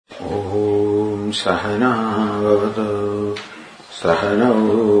सहनावतु सहनौ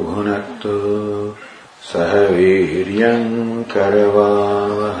भुनक्तु सह वीर्यम्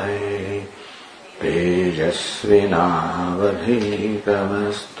करवावहै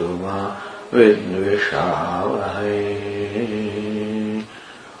तेजस्विनावधीतमस्तु मा विद्विषावहै।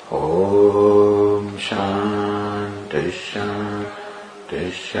 ॐ शान्ति शान्ति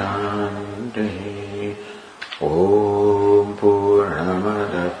शान्तिः। ॐ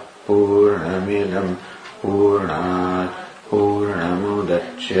पूर्णमदः पूर्णमिदम् पूर्णात्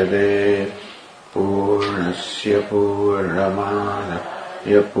पूर्णमुदच्यते पूर्णस्य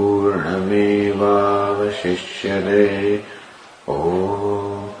पूर्णमादाय पूर्णमेवावशिष्यते। ॐ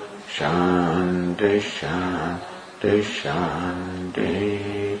शान्ति शान्ति शान्तिः।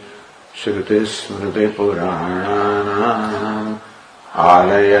 श्रुतिस्मृतिपुराणानाम्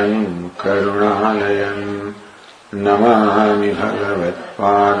आलयम् करुणालयम् नमामि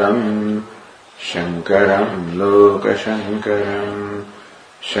भगवत्पादम् शङ्करम् लोकशङ्करम्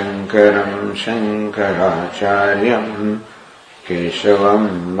शङ्करम् शङ्कराचार्यम् केशवम्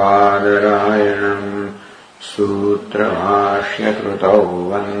बादरायणम् सूत्रभाष्यकृतौ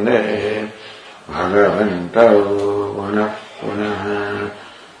वन्दे भगवन्तौ पुनः पुनः।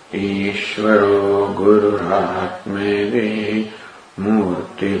 ईश्वरो गुरुरात्मेति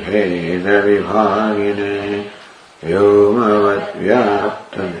मूर्तिभेदविभागिने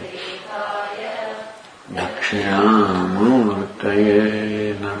व्योमवद्व्याप्तये दक्षिणामूर्तये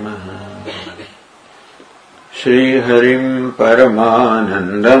नमः। श्रीहरिम्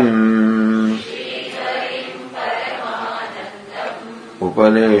परमानन्दम्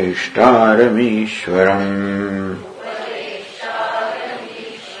उपदेष्टारमीश्वरम्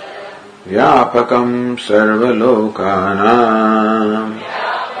व्यापकम् सर्वलोकानाम्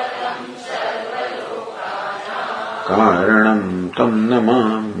कारणम् तम्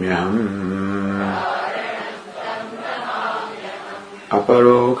नमाम्यहम्।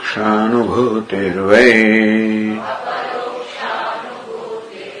 अपरोक्षानुभूतिर्वै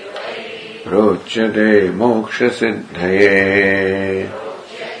रोचते मोक्षसिद्धये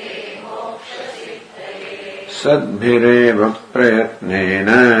सद्भिरेव प्रयत्नेन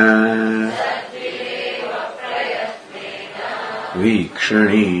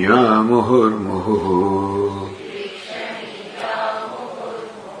वीक्षणीया मुहुर्मुहुः।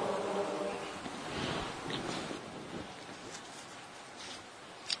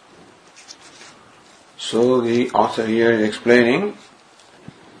 So the author here is explaining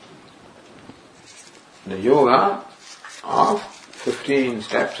the yoga of 15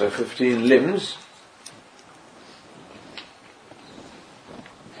 steps or 15 limbs.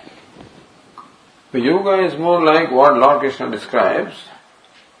 The yoga is more like what Lord Krishna describes,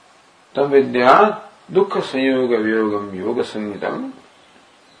 tam vidya dukkha sanyoga vyogam yoga sangitam.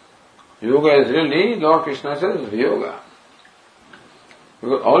 Yoga is really, Lord Krishna says, yoga.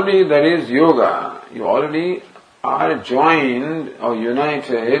 Because already there is yoga, you already are joined or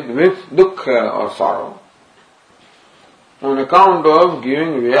united with dukkha or sorrow on account of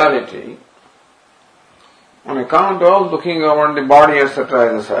giving reality, on account of looking upon the body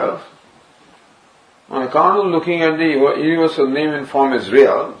etc. as a self, on account of looking at the universal name and form as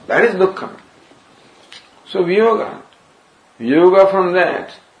real. That is dukkha. So yoga from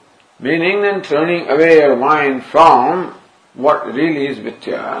that, meaning then turning away your mind from what really is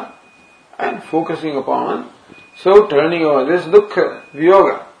vitya and focusing upon, so turning over this dukkha,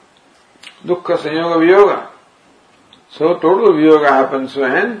 viyoga, dukkha sanyoga viyoga. So total viyoga happens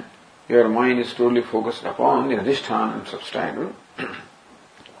when your mind is totally focused upon the adhisthana and substratum.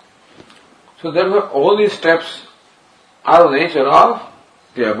 So therefore all these steps are the nature of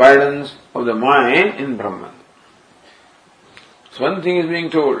the abidance of the mind in Brahman. So one thing is being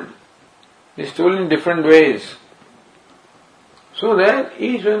told, it is told in different ways, so that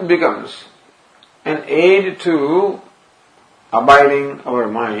each one becomes an aid to abiding our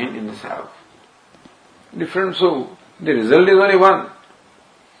mind in the self. Different, so the result is only one.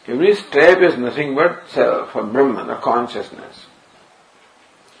 Every step is nothing but self or Brahman or consciousness.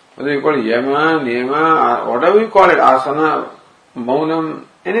 Whether you call it yama, niyama, whatever you call it, asana, maunam,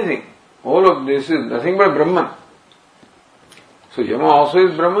 anything. All of this is nothing but Brahman. So yama also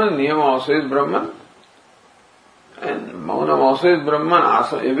is Brahman, niyama also is Brahman, and maunam also is Brahman,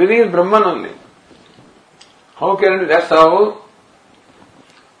 asana, everything is Brahman only. How can it? That's how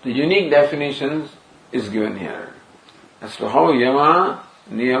the unique definitions is given here. As to how yama,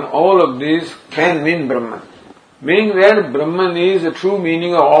 niyama, all of these can mean Brahman. Meaning that Brahman is the true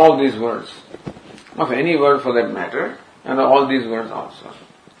meaning of all these words. Of any word for that matter, and all these words also.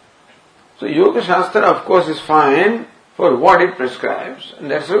 So Yoga Shastra of course is fine for what it prescribes, and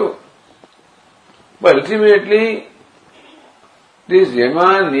that's true. But ultimately, this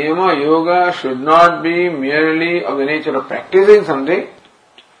yama, niyama, yoga should not be merely of the nature of practicing something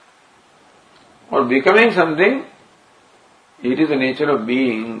or becoming something. It is the nature of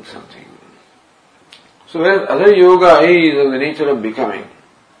being something. So whereas other yoga is of the nature of becoming,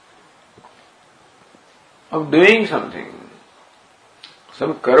 of doing something.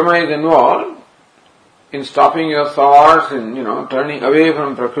 Some karma is involved in stopping your thoughts, in, turning away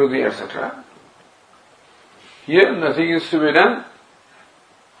from Prakriti, etc. Here nothing is to be done.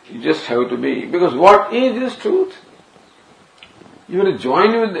 You just have to be. Because what is truth? You will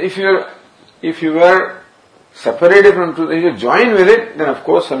join with, if you were separated from truth, if you join with it, then of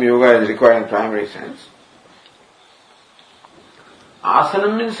course some yoga is required in primary sense.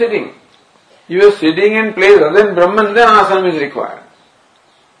 Asanam means sitting. You are sitting in place other than Brahman, then asanam is required.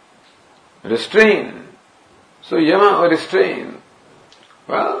 Restrain. So yama or restrain.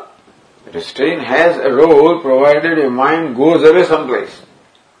 Well, restrain has a role provided your mind goes away someplace.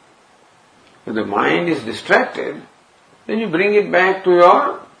 If the mind is distracted, then you bring it back to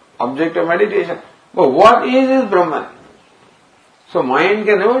your object of meditation. But what is Brahman? So mind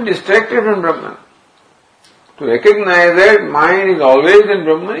can never be distracted from Brahman. To recognize that mind is always in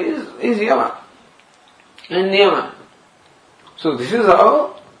Brahman is yama and niyama. So this is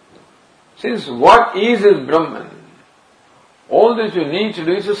how, since what is Brahman, all that you need to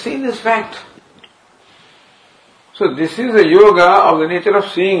do is to see this fact. So this is a yoga of the nature of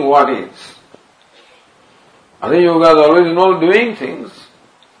seeing what is. Other yogas always involve doing things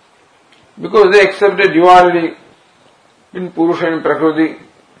because they accept that duality in Purusha and Prakriti.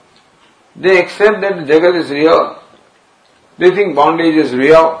 They accept that Jagat is real. They think bondage is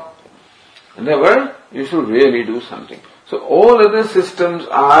real. And therefore, you should really do something. So all other systems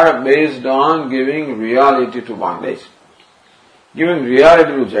are based on giving reality to bondage, giving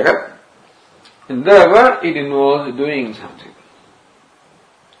reality to Jagat. And therefore, it involves doing something.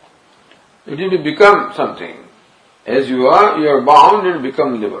 You need to become something. As you are bound and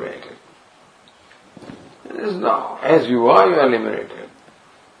become liberated. No, as you are liberated.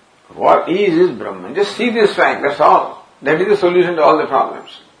 What is Brahman. Just see this fact, that's all. That is the solution to all the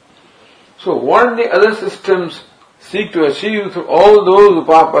problems. So what the other systems seek to achieve through all those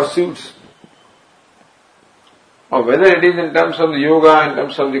pursuits, or whether it is in terms of the yoga, in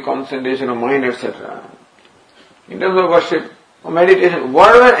terms of the concentration of mind, etc., in terms of worship or meditation,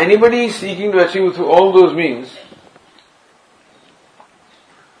 whatever anybody is seeking to achieve through all those means,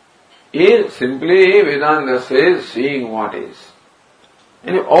 is simply, Vedanta says, seeing what is.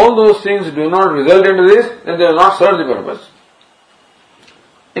 And if all those things do not result into this, then they will not serve the purpose.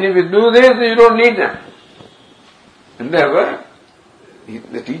 And if you do this, then you don't need them. And therefore,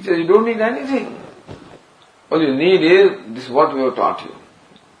 the teacher, you don't need anything. All you need is, this is what we have taught you.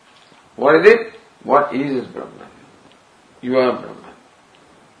 What is it? What is Brahman? You are Brahman.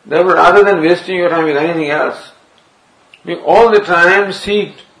 Therefore, rather than wasting your time with anything else, you all the time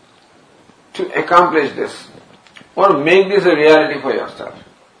seek to accomplish this or make this a reality for yourself.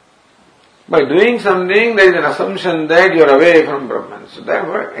 By doing something, there is an assumption that you are away from Brahman. So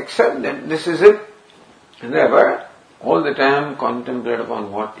therefore, accept that this is it. And therefore, all the time contemplate upon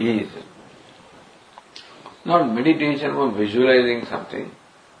what is. Not meditation on visualizing something.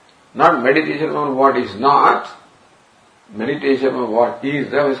 Not meditation on what is not. Meditation on what is.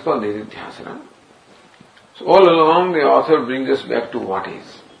 That is called Nididhyasana. So all along the author brings us back to what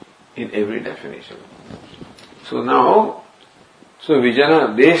is in every definition. So now,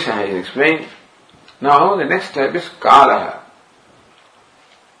 Vijana Desha is explained. Now the next step is Kalaha.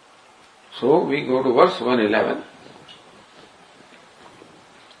 So we go to verse 111.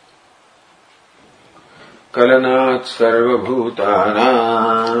 Kalanat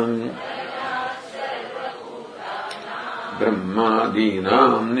sarvabhutanam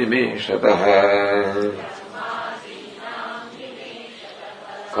brahmadinam nimeshatah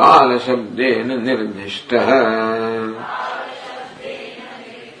kala shabdena nirdishtah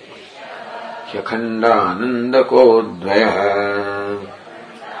yakhandanandakodvayah.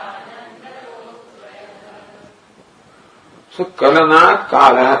 So Kalanat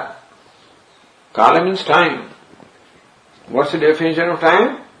Kala. Kala means time. What's the definition of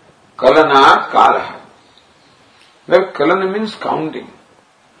time? Kalanat Kala. Well, Kalana means counting.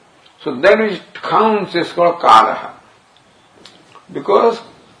 So that which counts is called Kala. Because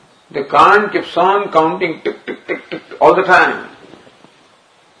the Khan keeps on counting tick, tick, tick, tick all the time.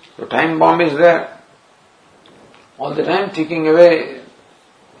 The time bomb is there. All the time ticking away.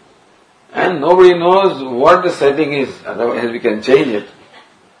 And nobody knows what the setting is, otherwise we can change it.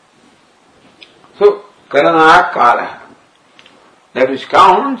 So, Karana Kala. that which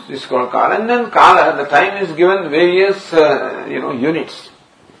counts is called Kala. And then Kala, the time is given various, units.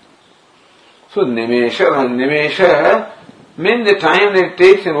 So Nimesha means the time that it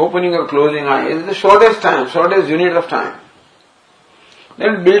takes in opening or closing eye is the shortest time, shortest unit of time.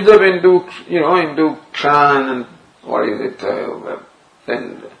 Then it builds up into Kshan and what is it,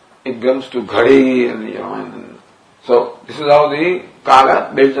 then it comes to Ghadi and so this is how the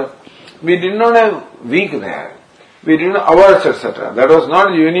Kala builds up. We did not have week there. We did not hours, etc. That was not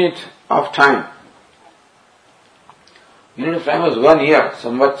the unit of time. Unit of time was 1 year,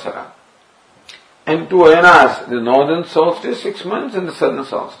 Samvatsara. And 2 ayanas, the northern solstice, 6 months, and the southern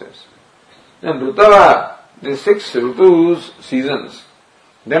solstice. Then Rutava, the 6 Rutus, seasons.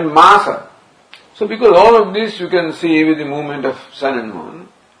 Then Masa. So because all of this you can see with the movement of sun and moon.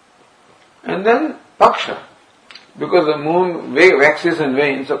 And then Paksha. Because the moon waxes and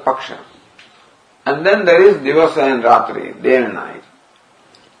wanes, so Paksha. And then there is Divasa and Ratri, day and night.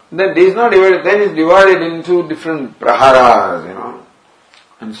 Then day is not divided, then it's divided into different praharas,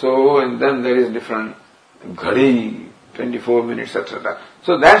 And then there is different Ghadi, 24 minutes, etc.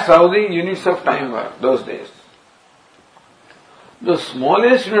 So that's how the units of time were, those days. The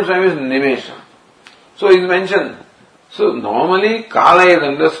smallest unit of time is Nimesha. So it's mentioned. So normally Kala is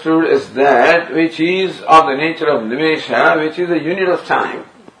understood as that which is of the nature of Nimesha, which is a unit of time.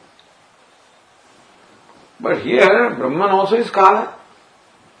 But here Brahman also is Kala.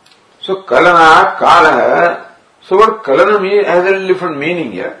 So Kalana, Kala. So what Kalana has a different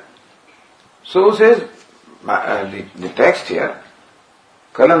meaning here. So says the text here.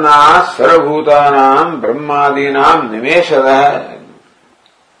 Kalana sarvabhutanam brahmadinam nimeshada.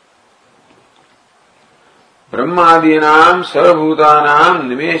 Brahmadinam sarvabhutanam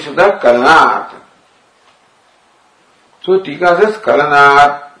nimeshada kalanat. So Tika says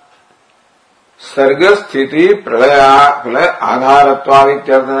Kalanat sarga sthiti pralaya adharatva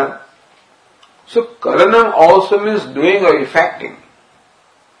ityartha. So Kalanam also means doing or effecting.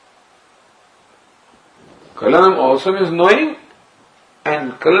 Kalanam also means knowing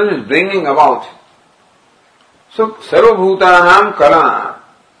and Kalanam is bringing about. So Sarvabhutanam Kalana.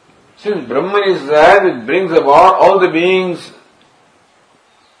 Since Brahman is there, it brings about all the beings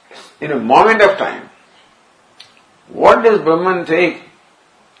in a moment of time. What does Brahman take?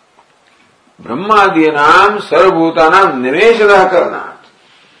 Brahmadyanam Sarvabhutanam Nimeshada Kalanat.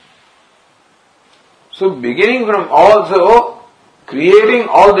 So beginning from also creating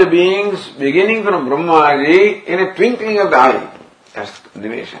all the beings, beginning from Brahmaji in a twinkling of the eye. That's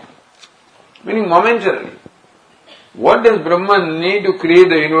Nimesha. Meaning momentarily. What does Brahman need to create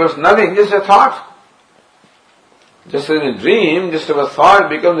the universe? Nothing, just a thought. Just as in a dream, just as a thought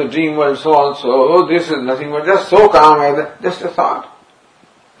becomes a dream world, so also this is nothing but just so calm, just a thought.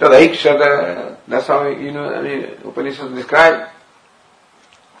 Tadaikshata, that's how, Upanishads describe.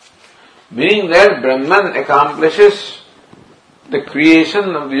 Meaning that Brahman accomplishes the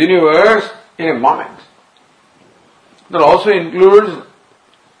creation of the universe in a moment. That also includes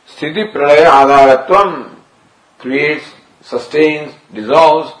Sthiti Pralaya Adharatvam, creates, sustains,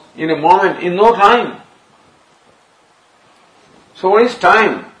 dissolves in a moment, in no time. So what is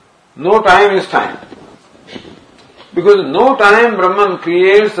time? No time is time. Because in no time Brahman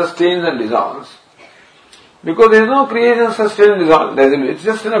creates, sustains and dissolves. Because there is no creation, sustain and dissolve. It's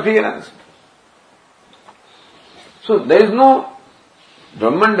just an appearance. So there is no,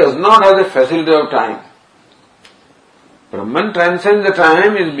 Brahman does not have the facility of time. Brahman transcends the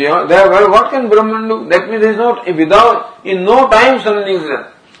time, is beyond, therefore what can Brahman do? That means there is not, in no time something is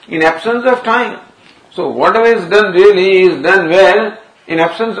done. In absence of time. So whatever is done really is done well in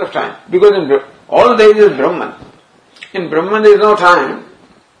absence of time. Because all there is Brahman. In Brahman there is no time.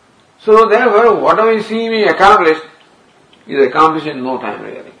 So therefore whatever you see being accomplished is accomplished in no time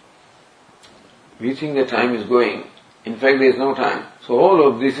really. We think the time is going. In fact there is no time. So all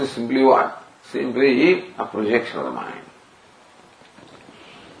of this is simply what? Simply a projection of the mind.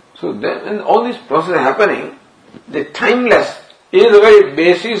 So then when all this process is happening, the timeless is the very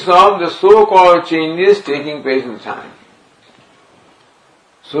basis of the so-called changes taking place in time.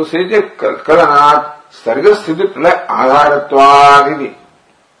 So says the Kalanat Sargasthiti Pralaya Adharatva.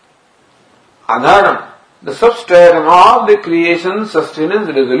 Adharam, the substratum of the creation, sustenance,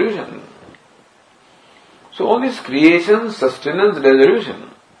 resolution. So all this creation, sustenance, resolution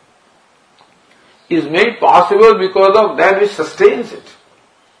is made possible because of that which sustains it.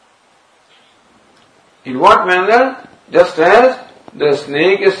 In what manner? Just as the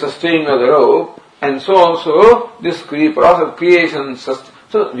snake is sustained by the rope, and so also this process of creation.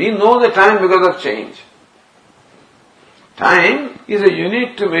 So we know the time because of change. Time is a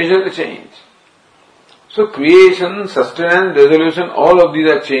unit to measure the change. So creation, sustenance, resolution, all of these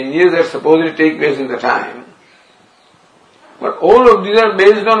are changes that supposedly take place in the time. But all of these are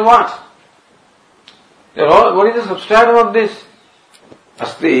based on what? What is the substratum of this?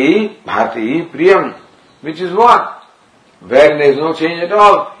 Asti, bhati, priyam, which is what? Where there is no change at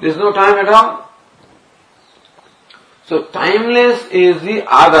all, there is no time at all. So timeless is the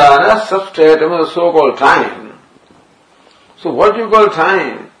adhara, substratum of the so-called time. So what do you call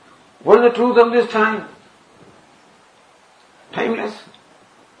time? What is the truth of this time? Timeless.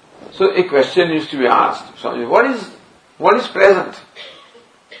 So a question used to be asked, Swami, what is present?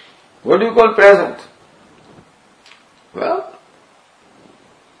 What do you call present? Well,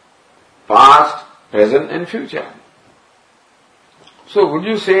 past, present and future. So would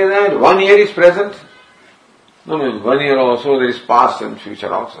you say that 1 year is present? No, in 1 year also there is past and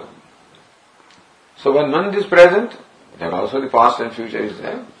future also. So 1 month is present, then also the past and future is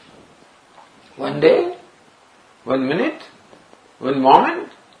there. 1 day, 1 minute, 1 moment,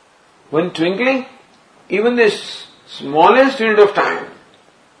 1 twinkling, even the smallest unit of time,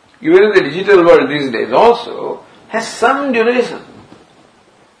 even in the digital world these days also, has some duration.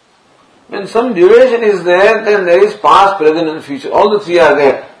 When some duration is there, then there is past, present and future. All the three are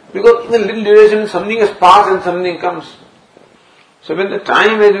there. Because in the little duration, something has passed and something comes. So when the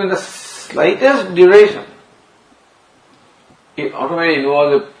time has been the slightest duration, it automatically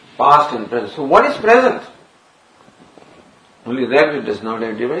involves the past and present. So what is present? Only that which does not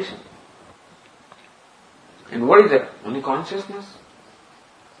have duration. And what is that? Only consciousness.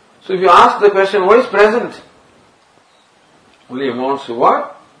 So if you ask the question, what is present? Only amounts to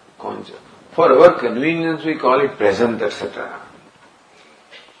what? Conscious. For our convenience we call it present, etc.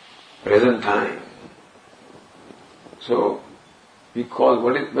 Present time. So, we call,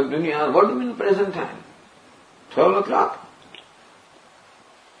 but when you ask, what do you mean present time? 12 o'clock.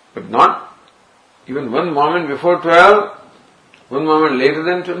 But not even 1 moment before 12, 1 moment later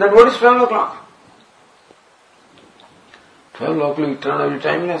than 12. Then what is 12 o'clock? 12 o'clock will turn out to be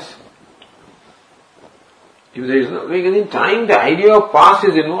timeless. If there is no, because in time the idea of past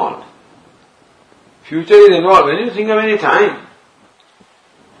is involved. Future is involved. When you think of any time,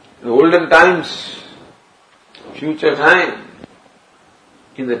 the olden times, future time,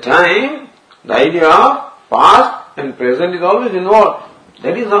 in the time, the idea of past and present is always involved.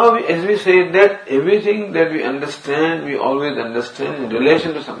 That is how, as we say, that everything that we understand, we always understand in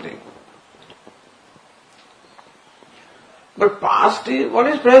relation to something. But past is, what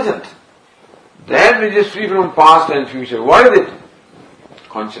is present? That which is free from past and future. What is it?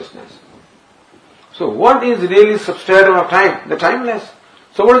 Consciousness. So what is really substratum of time? The timeless.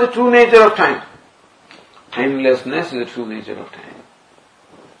 So what is the true nature of time? Timelessness is the true nature of time.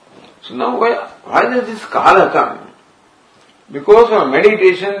 So now why does this kala come? Because for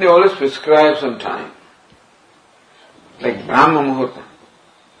meditation they always prescribe some time. Like Brahma Muhurta.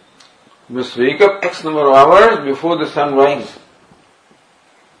 You must wake up X number of hours before the sun rises.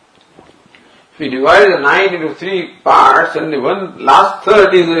 If we divide the night into 3 parts and the last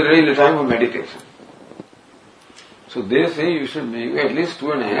third is really the time for meditation. So they say you should make at least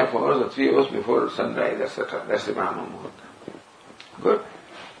 2.5 hours or 3 hours before sunrise, etc. That's the Brahma Muhurta. Good.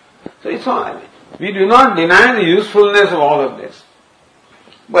 So it's all. We do not deny the usefulness of all of this.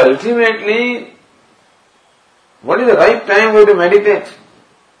 But ultimately, what is the right time for you to meditate?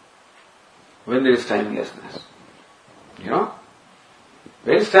 When there is timelessness. You know?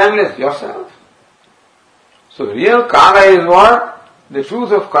 Where is timeless? Yourself. So real kala is what? The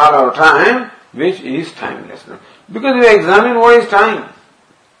truth of kala or time, which is timelessness. Because we examine what is time.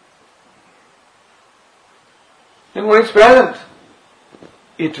 And what is present.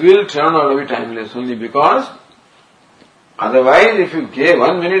 It will turn out to be timeless only because otherwise if you give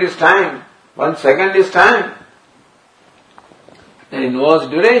 1 minute is time, 1 second is time, then it involves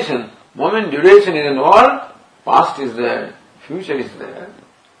duration. Moment duration is involved, past is there, future is there.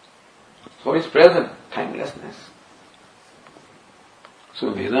 So is present, timelessness.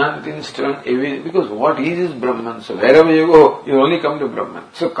 So Vedantins turn away, because what is Brahman? So wherever you go, you only come to Brahman.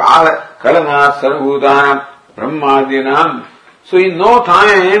 So Kalana Sarvabhutanam Brahmadinam. So in no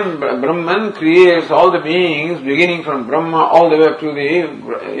time, Brahman creates all the beings, beginning from Brahma all the way up to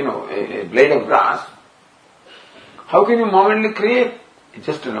the, a blade of grass. How can you momently create? It's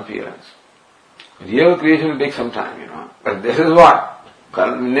just an appearance. Real creation will take some time, But this is what?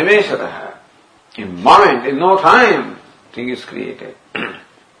 Nimeshataha. In moment, in no time, thing is created.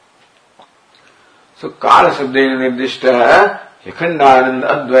 So Kala Sabdena Nirdishta, Yakhandananda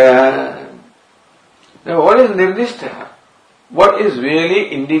Advaya. Now what is Nirdishta? What is really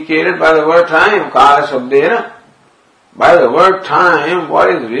indicated by the word time? Kala Sabdena. by the word time, what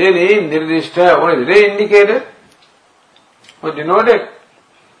is really nirdishta, what is really indicated, or denoted.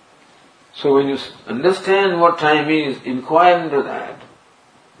 So when you understand what time is, inquire into that.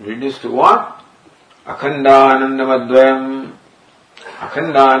 Reduced to what? Akhandananda Advayam.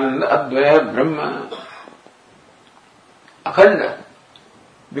 Akhandananda Advaya Brahma. Akhanda.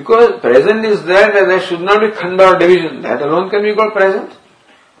 Because present is there should not be khanda or division. That alone can be called present.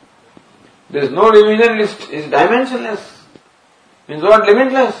 There is no division, it is dimensionless. Means what?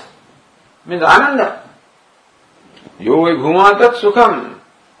 Limitless. Means ananda. Yo vai bhuma tat sukham.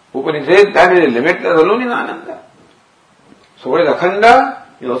 Upanishad, that is limitless alone in ananda. So what is akhanda?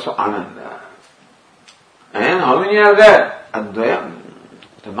 Is also ananda. And how many are there? Advayam.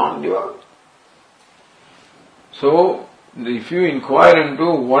 The non-dual. So, if you inquire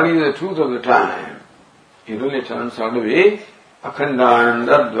into what is the truth of the time, it really turns out to be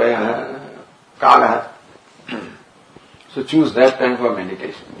akhandananda dvaya kala. So choose that time for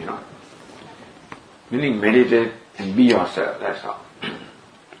meditation, Meaning meditate and be yourself, that's all.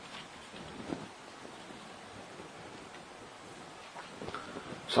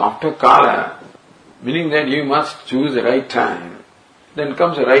 So after kala, meaning that you must choose the right time, then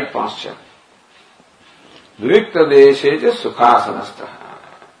comes the right posture. Vivikta desheja sukhasanastha.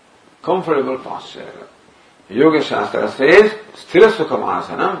 Comfortable posture. Yoga Shastra says, sthira sukham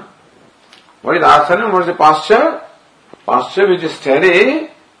asanam. What is asanam? What is the posture? Posture which is steady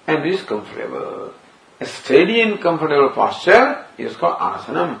and which is comfortable. A steady and comfortable posture is called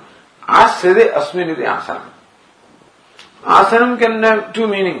asanam. Asyade asminiti asanam. Asanam can have two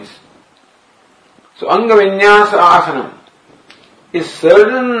meanings. So anga vinyasa asanam is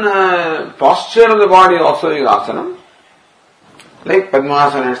certain posture of the body also is asanam, like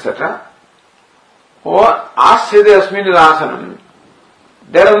padmasana, etc. Or asyade asminiti asanam.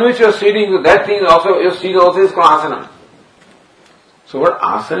 That on which you are sitting, that thing also, your seat also is called asanam. So what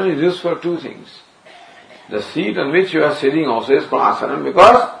asanam is used for two things. The seat on which you are sitting also is called asanam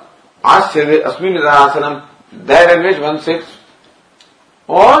because asyade asminiti asanam, that on which one sits.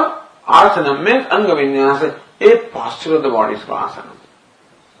 Or asanam means anga vinyasa, a posture of the body is called asanam.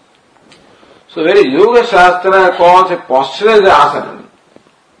 So where Yoga Shastra calls a posture as the asanam,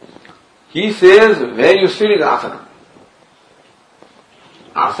 he says where you sit is asanam.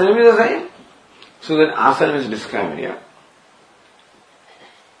 Asanam is the same. So then asanam is described here.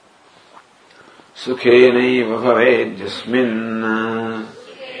 Sukhenaiva bhaved jasmin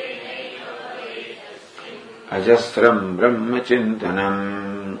ajastram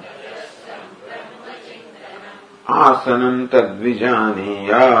brahmachintanam asanam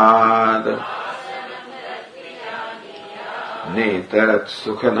tadvijaniyad netarat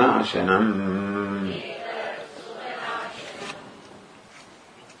sukhanashanam.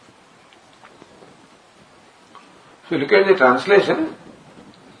 So look at the translation.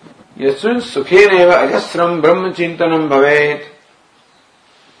 Yasmin sukheneva ajastram brahmachintanam bhavet.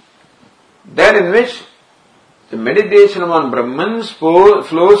 That in which the meditation on Brahman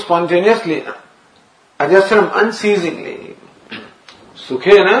flows spontaneously, ajastram, unceasingly.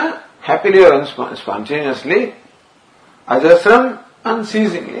 Sukhena, happily or spontaneously, ajastram,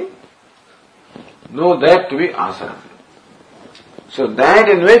 unceasingly. Know that to be asanam. So that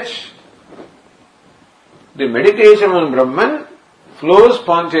in which the meditation on Brahman flows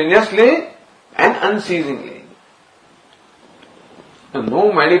spontaneously and unceasingly. And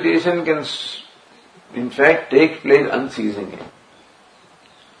no meditation can in fact take place unceasingly.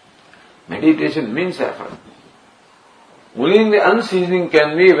 Meditation means effort. Only the unceasing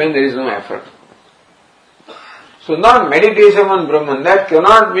can be when there is no effort. So not meditation on Brahman, that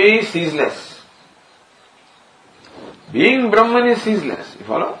cannot be ceaseless. Being Brahman is ceaseless, you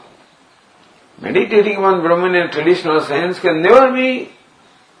follow? Meditating on Brahman in traditional sense can never be.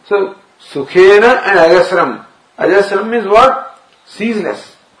 So, Sukhena and Ajastram. Ajastram means what?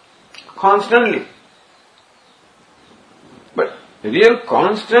 Ceaseless. Constantly. But real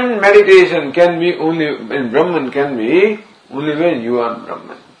constant meditation can be only, in Brahman can be only when you are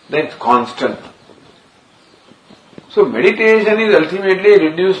Brahman. That's constant. So meditation is ultimately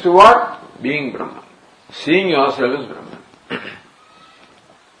reduced to what? Being Brahman. Seeing yourself as Brahman.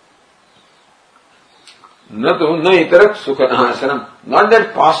 Na itarat sukhanasanam. Not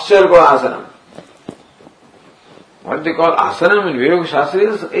that posture called asanam. What they call asanam in Yoga Shastra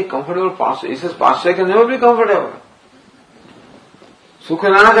is a comfortable posture. He says posture can never be comfortable.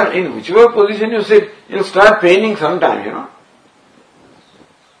 Sukhanasana, in whichever position you sit, you'll start paining sometime,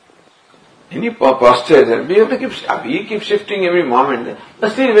 Any posture there, we have to keep shifting every moment.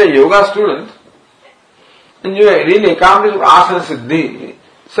 But still, we are yoga student, and you really accomplish asana siddhi.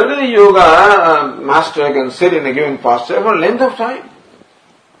 Suddenly yoga master can sit in a given posture for a length of time.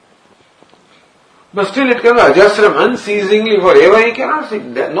 But still it can be ajasram unceasingly forever. He cannot sit.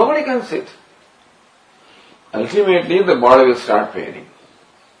 Nobody can sit. Ultimately the body will start paining.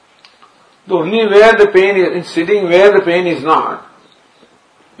 The only where the pain is, in sitting where the pain is not,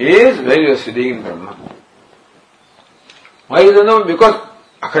 is where you are sitting in Brahman. Why is it no? Because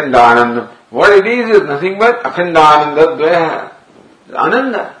Akhandananda. What it is nothing but Akhandananda Dvaya.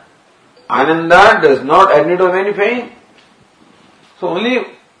 Ananda. Ananda does not admit of any pain. So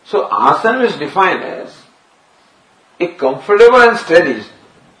asana is defined as a comfortable and steady,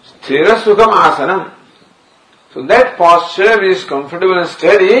 sthira sukham asanam. So that posture which is comfortable and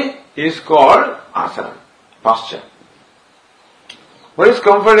steady is called asana, posture. What is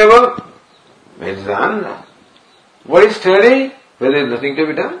comfortable? Where is the ananda? What is steady? Where there is nothing to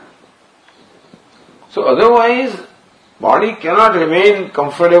be done. So otherwise, body cannot remain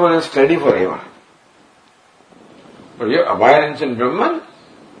comfortable and steady forever. But your abidance in Brahman,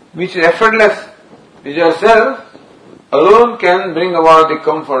 which is effortless, which yourself alone can bring about the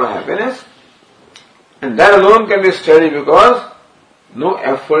comfort of happiness, and that alone can be steady because no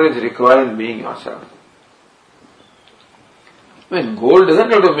effort is required in being yourself. When gold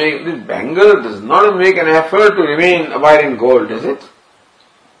doesn't have to make, this bangle does not make an effort to remain abiding gold, does it?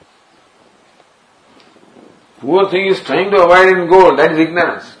 Poor thing is trying to abide in gold, that is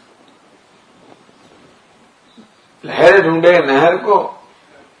ignorance. लहर ढूंढे नहर को,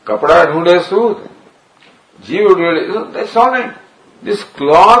 कपड़ा ढूंढे सूद, जीव ढूंढे, that's all right. This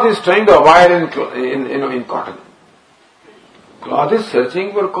cloth is trying to abide in cotton. Cloth is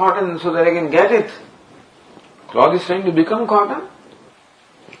searching for cotton so that I can get it. Cloth is trying to become cotton.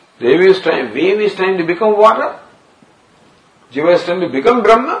 Wave is trying to become water. Jiva is trying to become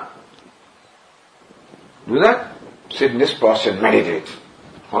Brahma. Do that. Sit in this posture and meditate.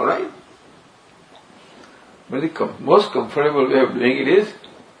 Alright? But the most comfortable way of doing it is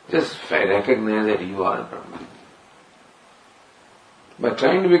just recognize that you are Brahman. By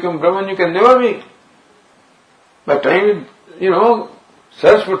trying to become Brahman, you can never be. By trying to,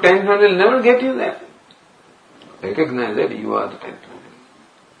 search for 10 will never get you there. Recognize that you are the 10th.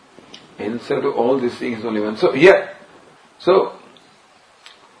 Answer to all these things is only one.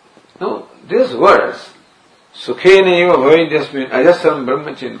 Now this verse, Sukhena eva bhavedyasmin ajasam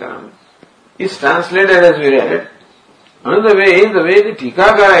brahmachintanam, is translated as we read. Another way is the way the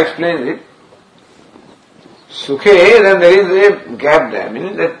Tikakara explains it. Sukhe, then there is a gap there,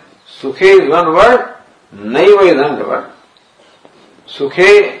 meaning that Sukhe is one word, Naiva is another word.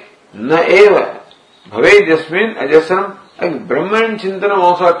 Sukhe na eva bhavedyasmin ajasam, and Brahman and Chintanam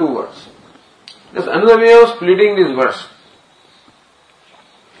also are two words. That's another way of splitting this verse.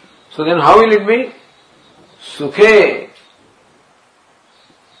 So then how will it be? Sukhe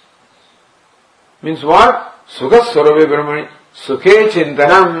means what? Sukha Swarupe Brahmani. Sukhe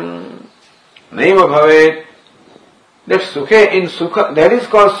Chintanam Naiva Bhavet. That Sukhe in Sukha, that is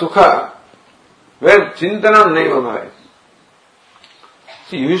called Sukha, where Chintanam Naiva Bhavet.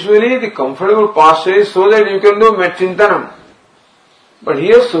 See, usually the comfortable posture is so that you can do Chintanam. But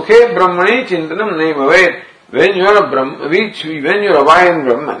here Sukhe Brahmani Chintanam Naiva Bhavet. When you are when you abide in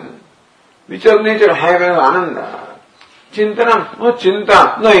Brahman, which of nature have Ananda, Chintanam, no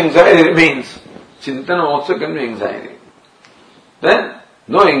Chinta, no anxiety remains. Chintanam also can be anxiety. Then,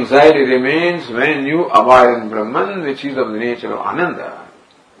 no anxiety remains when you abide in Brahman, which is of the nature of Ananda.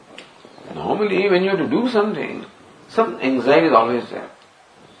 Normally, when you have to do something, some anxiety is always there.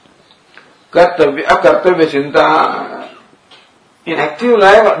 Kartavya, akartavya chinta. In active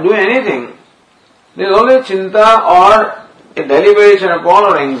life, do anything, there is always chinta or a deliberation upon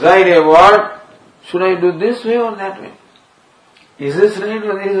or anxiety about, should I do this way or that way? Is this right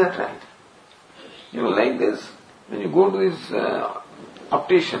or is that right? Like this, when you go to this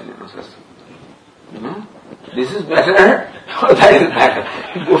optician, says, this is better or that is better.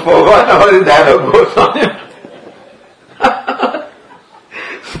 You for 1 hour is that or goes on him.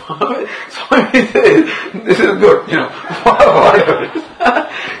 Swami says, this is good, whatever.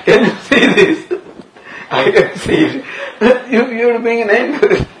 Can you see this? I can see it. You're being an end to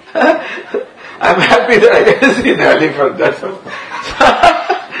it. I'm happy that I can see the elephant, that's all.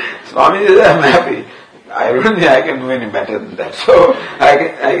 Swami says, I'm happy. I don't think I can do any better than that. So, I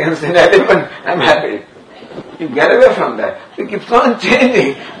can see an elephant, I'm happy. You get away from that. It keeps on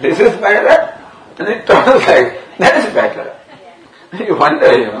changing. This is better, and it turns like, that is better. You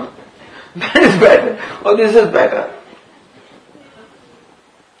wonder, that is better, or this is better.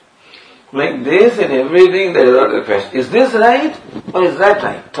 Like this in everything, there is not a question. Is this right, or is that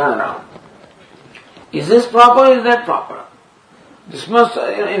right? Turn around. Is this proper, or is that proper? This must,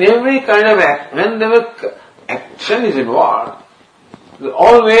 in every kind of act, whenever action is involved, there's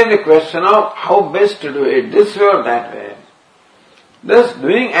always a question of how best to do it, this way or that way. Thus,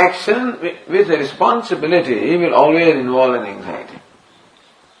 doing action with a responsibility will always involve an anxiety.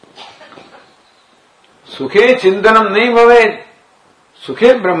 Sukhe chintanam nahi bhavet.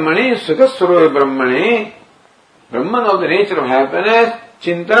 Sukhe brahmani, sukhasvarupe brahmani. Brahman of the nature of happiness,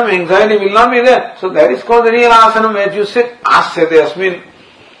 chintanam, anxiety will not be there. So that is called the real asanam where you sit, asyate asmin.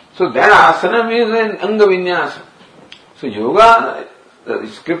 So that asanam is an anga vinyasa. So yoga, the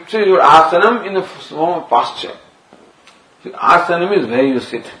scripture, your asanam in the form of posture. So asanam is where you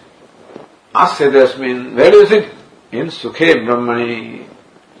sit. Asyate asmin, where do you sit? In sukhe brahmani.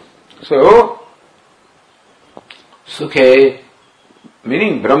 So, sukhe,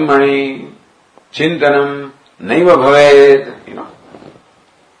 meaning brahmani, chintanam, naiva bhavet,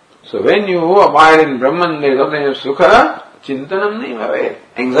 So when you abide in Brahman, there is nothing of sukha, chintanam naiva bhavet.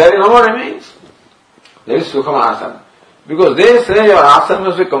 Anxiety no more remains. There is sukham asana. Because they say your asana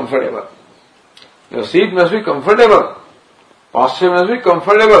must be comfortable. Your seat must be comfortable. Posture must be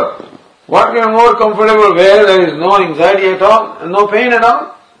comfortable. What can be more comfortable where there is no anxiety at all and no pain at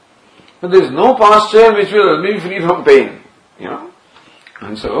all? But there is no posture which will be free from pain.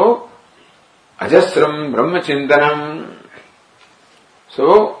 And so, ajasram brahma chintanam.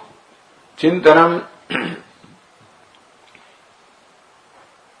 So, chintanam.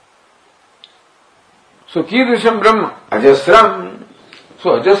 So, kidrisham brahma, ajasram.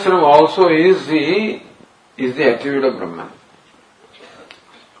 So, ajasram also is the attribute of Brahman.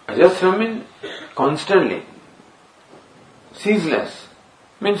 Ajasram means constantly, ceaseless.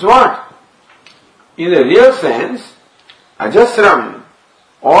 Means what? In the real sense, ajasram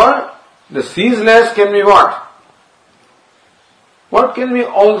or the ceaseless can be what? What can be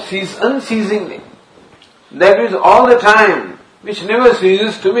all cease unceasingly? That is all the time, which never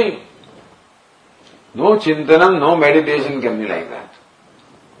ceases to be. No chintanam, no meditation can be like that.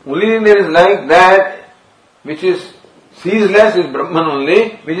 Only thing there is like that, which is ceaseless, is Brahman only,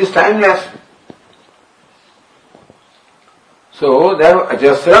 which is timeless. So, there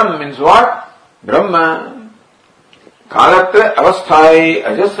ajasram means what? Brahma. Kalatra avasthai,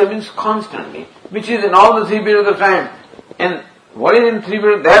 ajasra means constantly, which is in all the 3 periods of time. And what is in 3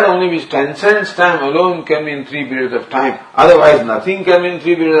 periods? That only which transcends time alone can be in 3 periods of time. Otherwise, nothing can be in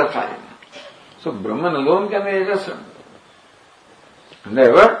 3 periods of time. So, Brahman alone can be ajasra. And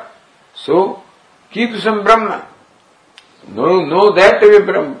therefore, so, kidrisham Brahma. Know that to be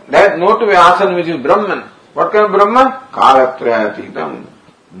Brahman, that know to be asana which is Brahman. What kind of Brahman? Kalatrayatitam.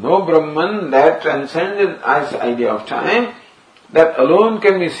 No Brahman that transcends the idea of time, that alone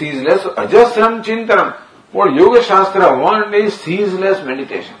can be ceaseless. Ajasram chintanam. What Yoga Shastra wants is ceaseless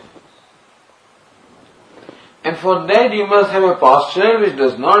meditation. And for that you must have a posture which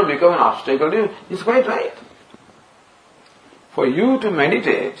does not become an obstacle to you. It's quite right. For you to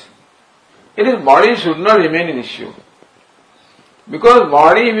meditate, it is body should not remain an issue. Because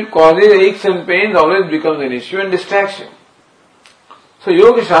body, if it causes aches and pains, always becomes an issue and distraction. So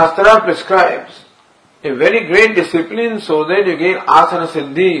Yoga Shastra prescribes a very great discipline so that you gain asana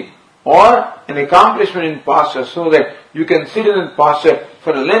siddhi or an accomplishment in posture so that you can sit in that posture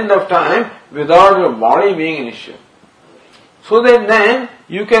for a length of time without your body being an issue. So that then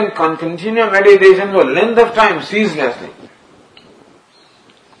you can continue meditation for a length of time ceaselessly.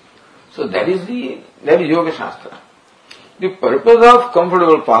 So that is Yoga Shastra. The purpose of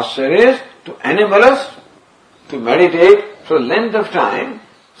comfortable posture is to enable us to meditate for a length of time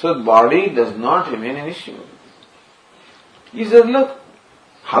so the body does not remain an issue. He says, look,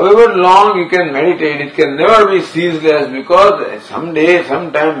 however long you can meditate, it can never be ceaseless because someday,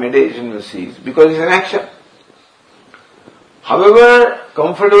 sometime meditation will cease because it's an action. However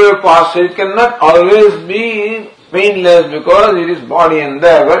comfortable posture, it cannot always be painless because it is body and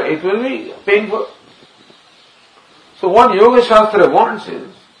therefore it will be painful. So what Yoga Shastra wants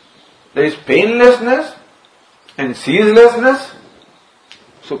is, there is painlessness and ceaselessness.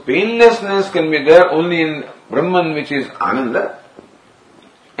 So painlessness can be there only in Brahman which is Ananda.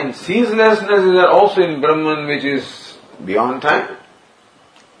 And ceaselessness is there also in Brahman which is beyond time.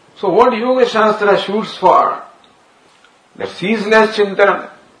 So what Yoga Shastra shoots for, the ceaseless chintanam,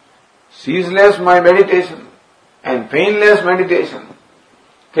 ceaseless my meditation and painless meditation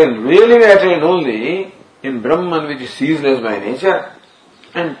can really be attained only in Brahman which is ceaseless by nature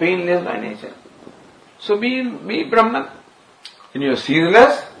and painless by nature. So be Brahman in your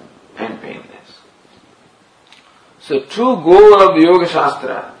ceaseless and painless. So true goal of the Yoga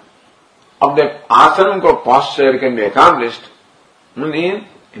Shastra, of that asana called posture can be accomplished only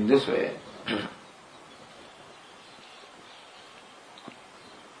in this way.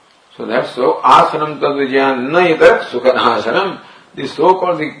 So that's so. Asanam tadvijayan naitak sukhanasanam. The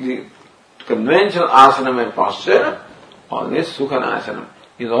so-called the conventional asanam and posture, always sukhanasanam,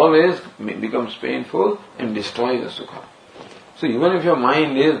 is always becomes painful and destroys the sukha. So even if your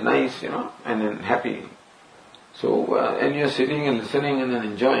mind is nice, and then happy, so and you're sitting and listening and then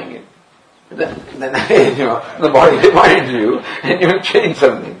enjoying it, then the body reminds you and you will change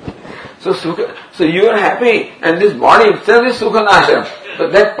something. So you are happy and this body itself is sukhanasham. So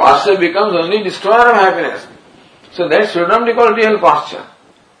that posture becomes only destroyer of happiness. So that should not be called real posture.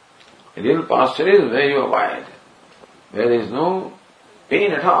 Real posture is where you abide, where there is no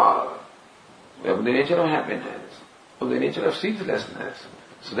pain at all, of the nature of happiness, of the nature of ceaselessness.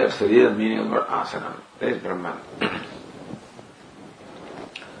 So that's the real meaning of what asana. That is Brahman.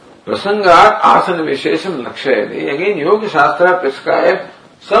 Prasangat asana vishesham lakshayati. Again, Yoga Shastra prescribe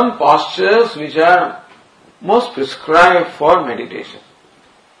some postures which are most prescribed for meditation.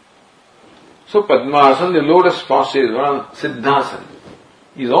 So Padmasana, the lotus posture, is one of Siddhasana,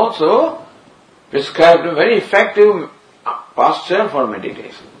 is also prescribed a very effective posture for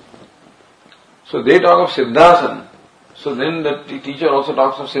meditation. So they talk of Siddhasana. So then the teacher also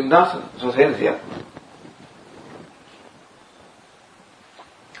talks of Siddhasana. So says here,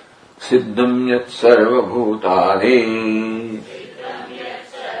 Siddham yat sarva bhutani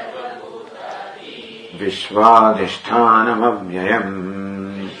Vishvadhishthanam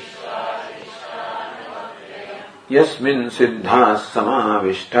avyayam Yasmin siddhas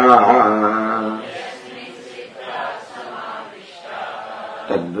samavishtaha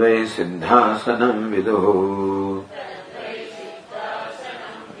Tadvai siddhasanam viduhu.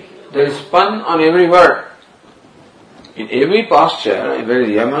 There is pun on every word. In every posture, if there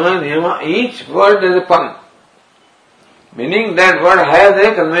is yama, niyama, each word there is a pun. Meaning that word has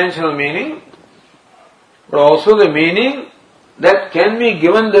a conventional meaning, but also the meaning that can be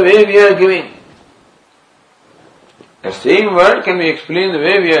given the way we are giving. The same word can be explained the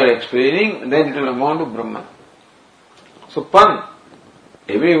way we are explaining, then it will amount to Brahman. So pun.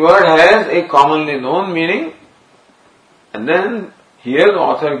 Every word has a commonly known meaning, and then here the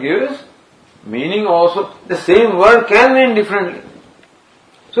author gives meaning also. The same word can mean differently.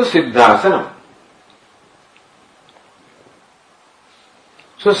 So Siddhasanam.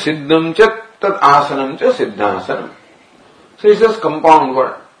 So Siddham cha tat asanam cha Siddhasanam. So it's just compound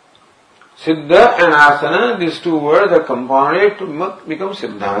word. Siddha and asana, these two words are compounded to become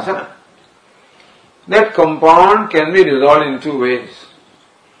Siddhasana. That compound can be resolved in two ways.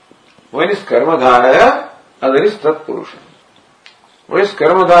 One is Karmadharaya, other is Tatpurusha. What is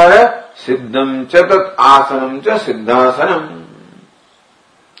Karmadharaya? Siddham cha tat asanam cha Siddhasanam.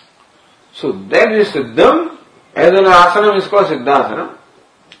 So that is Siddham, as well as asanam is called Siddhasanam.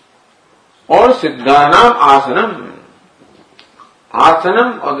 Or Siddhanam asanam.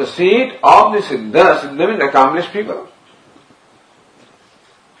 Asanam or the seat of the Siddha. Siddha means accomplished people.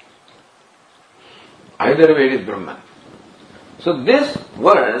 Either way it is Brahman. So this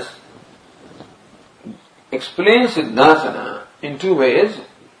verse explains Siddhasana in two ways.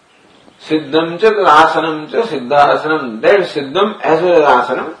 Siddham cha asanam cha Siddhasanam. That is Siddham as well as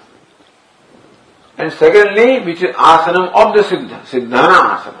asanam. And secondly, which is asanam of the Siddha.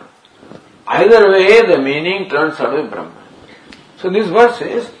 Siddhana asanam. Either way, the meaning turns out to be Brahman. So this verse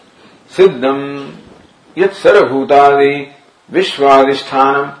says, Siddham yat sarabhutadi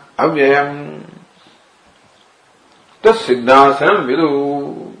vishvadhishthanam avyayam tas siddhasanam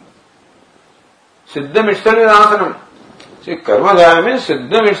vidu. Siddham itself is asanam. See, Karmadhaya means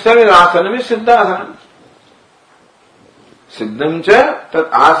Siddham itself is asanam, is Siddhasanam. Siddham cha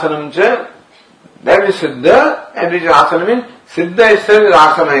tat asanam cha, that is Siddha, and which is asana means Siddha itself is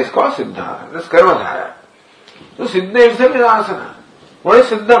asana, is called Siddha. That's Karmadhaya. So Siddha itself is asana. What is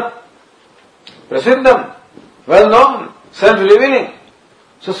Siddham? Prasiddham, well known, self-revealing.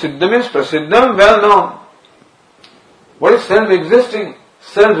 So Siddha means Prasiddham, well known. What is self-existing?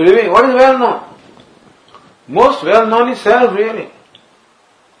 Self-revealing. What is well known? Most well known is self-revealing.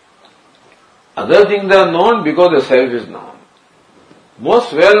 Other things are known because the self is known.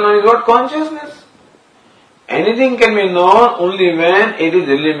 Most well known is what? Consciousness. Anything can be known only when it is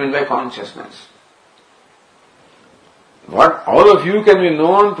illumined by consciousness. What all of you can be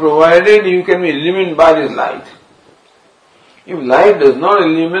known provided you can be illumined by this light. If light does not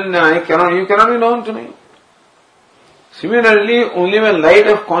illumine, then you cannot be known to me. Similarly, only when light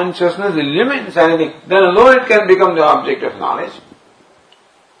of consciousness illumines anything, then alone it can become the object of knowledge.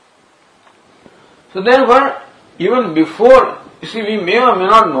 So therefore, even before, you see, we may or may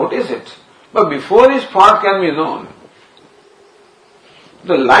not notice it, but before this part can be known,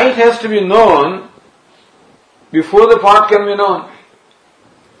 the light has to be known before the part can be known.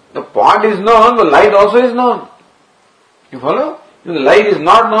 the pot is known, the light also is known. You follow? If the light is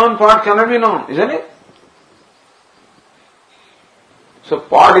not known, pot cannot be known, isn't it? So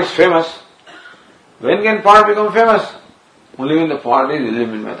pot is famous. When can pot become famous? Only when the pot is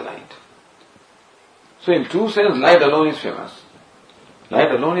illuminated by the light. So in true sense, light alone is famous.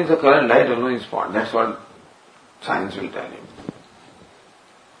 Light alone is the current, light alone is pot. That's what science will tell you.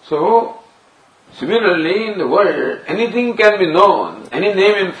 So, similarly in the world, anything can be known, any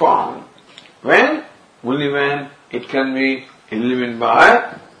name and form, when? Only when it can be illuminated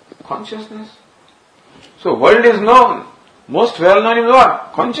by consciousness. So world is known. Most well known is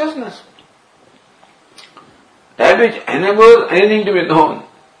what? Consciousness. That which enables anything to be known.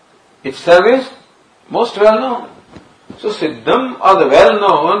 Itself is most well known. So Siddham or the well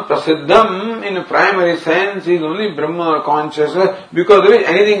known, Prasiddham in a primary sense is only Brahma or consciousness because of which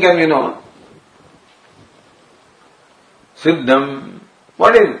anything can be known. Siddham,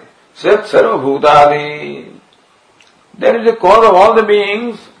 what is it? Sat Sarva Bhutadi. That is the cause of all the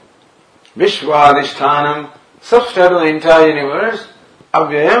beings. Vishwadhishthanam, substance of the entire universe.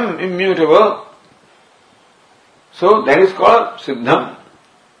 Avyayam, immutable. So that is called Siddham.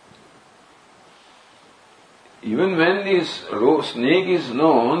 Even when this snake is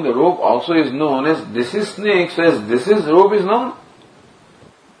known, the rope also is known as this is snake, so as this is rope is known.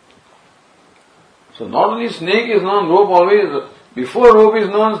 So not only snake is known, rope always, before rope is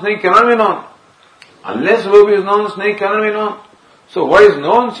known, snake cannot be known. Unless rope is known, snake cannot be known. So what is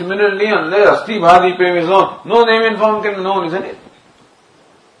known, similarly, unless Asti Bhadi Prem is known, no name and form can be known, isn't it?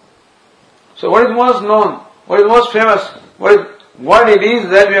 So what is most known? What is most famous? What it is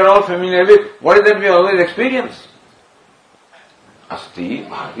that we are all familiar with? What is that we always experience? Asti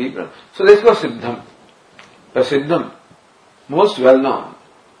Bhadi Prem. So this is called Siddham. Prasiddham. Most well known.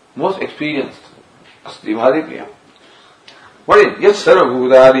 Most experienced. Asti Bhadi Prem. What is? Yes, Sarva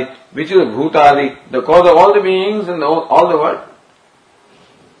Bhutadi, which is the Bhutadi, the cause of all the beings and all the world.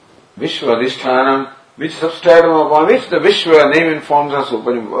 Vishwadhishthanam, which substratum upon which the Vishwa name and forms are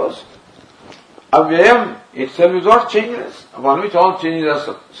superimposed. Avyayam itself is not changeless, upon which all changes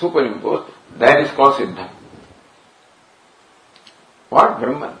are superimposed. That is called Siddham. What?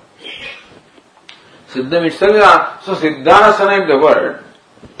 Brahman. Siddham itself is not. So Siddhasana is the word.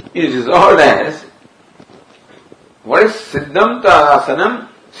 It is resolved as, what is Siddham Tadasanam?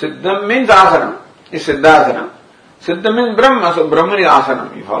 Siddham means asanam. Is Siddhasanam. Siddham means Brahma, so Brahman is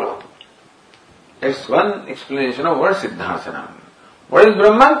asanam. You follow? That's one explanation of what is Siddhasanam. What is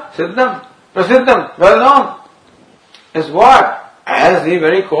Brahman? Siddham. Prasiddham, well known. As what? As the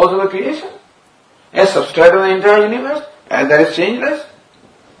very cause of the creation. As substrate of the entire universe. As that is changeless.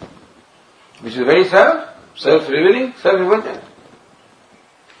 Which is very self-revealing, self-effulgent.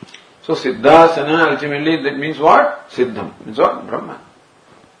 So Siddhasana ultimately that means what? Siddham. Means what? Brahman.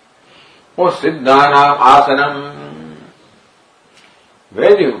 Oh Siddhanam Asanam.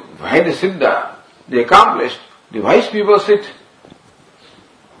 Why the Siddha? The accomplished, the wise people sit.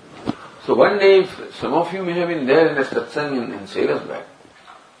 So one day, some of you may have been there in the satsang in Sailasback.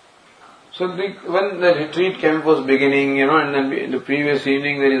 So when the retreat camp was beginning, and then the previous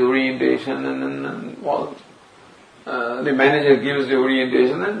evening there is orientation and the manager gives the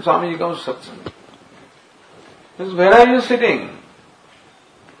orientation and Swamiji comes to satsang. He says, where are you sitting?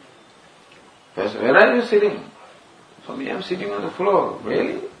 Says, where are you sitting? Swamiji, I am sitting on the floor.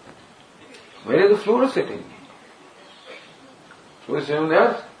 Really? Where is the floor sitting? Floor is sitting on the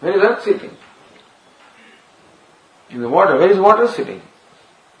earth. Where is earth sitting? In the water. Where is water sitting?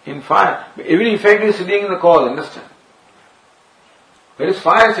 In fire. Every effect is sitting in the cause, understand? Where is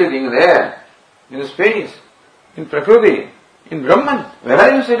fire sitting? In the air, in the space, in Prakriti, in Brahman. Where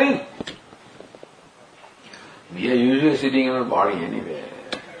are you sitting? We are usually sitting in our body anywhere.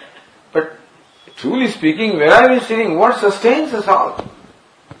 But truly speaking, where are we sitting? What sustains us all?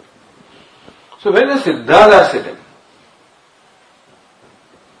 So where the Siddhas are sitting?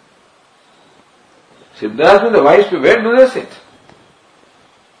 Siddhas mean the wise people. Where do they sit?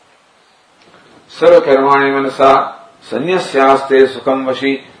 Sarva karmani manasa sanyasyaste sukham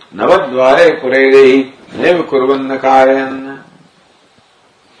vashi navadvare puredehi neva kurvanna karyan.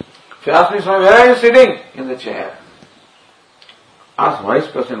 If you ask me, Swami, where are you sitting? In the chair. Ask wise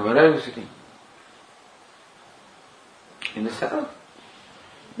person, where are you sitting? In the self.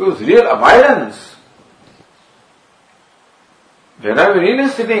 Because real abidance. Where are we really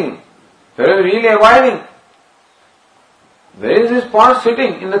sitting? Where are we really abiding? Where is this pot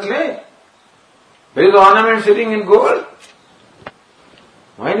sitting? In the clay. Where is the ornament sitting in gold?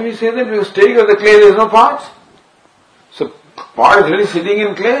 Why do we say that? Because taking of the clay there is no pot. So pot is really sitting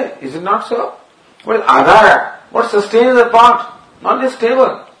in clay. Is it not so? What is adhara? What sustains the pot? Not this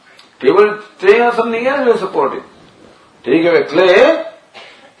table. Table, tray or something else will support it. Take away clay,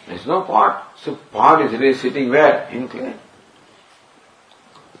 there is no pot. So pot is really sitting where? In clay.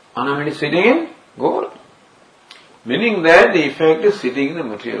 Ornament is sitting in gold. Meaning that the effect is sitting in the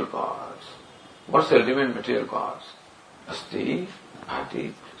material cause. What's the ultimate material cause? Asti,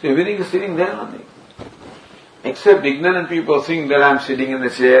 Ati. So everything is sitting there only. Except ignorant people think that I'm sitting in the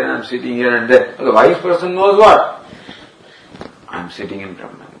chair and I'm sitting here and there. But the wise person knows what? I'm sitting in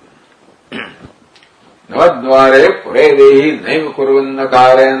Brahman. Navadvare puredehi naiva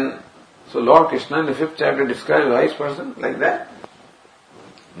kurvannakaren. So Lord Krishna in the 5th chapter describes a wise person like that.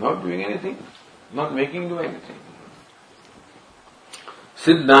 Not doing anything. Not making do anything.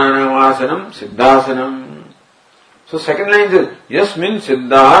 Siddhanam asanam, siddhasanam. So second line says, Yasmin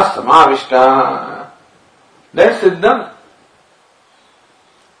siddha samavishta. That's siddham,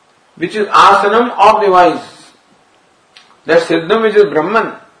 which is asanam of the wise. That siddham which is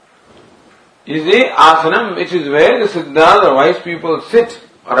Brahman is the asanam which is where the siddha, the wise people sit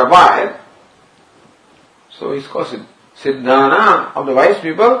or abide. So it's called siddhana of the wise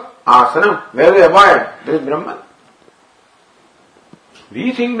people, asanam, where they abide. There is Brahman.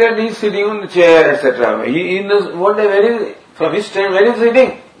 We think that he is sitting on the chair, etc. He knows what where is from his stand, where is he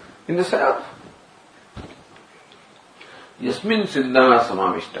sitting? In the self. Yasmin siddha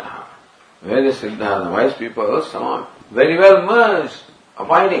samavishtaha. Where the siddha, the wise people, very well merged,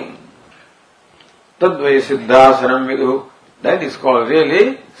 abiding. Tadvai siddhasanam vidu. That is called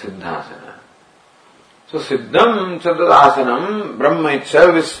really siddhasana. So siddham siddhasanam, Brahma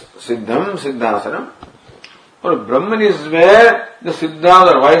itself is siddham, siddhasanam. Or Brahman is where the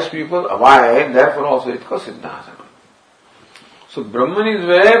siddhas or wise people abide, therefore also it is called siddhasana. So Brahman is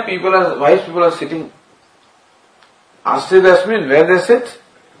where wise people are sitting. Astridasmin, where they sit?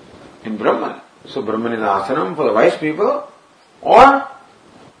 In Brahman. So Brahman is asanam for the wise people, or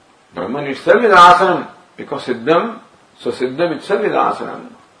Brahman itself is asanam, because siddham, so siddham itself is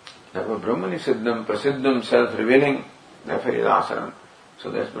asanam. Therefore Brahman is siddham, prasiddham, self-revealing, therefore is asanam.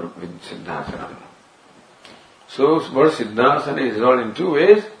 So that's with siddhasanam. So word siddhasana is resolved in 2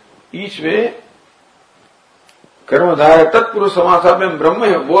 ways. Each way, karmadhaya tatpuru samasabhyam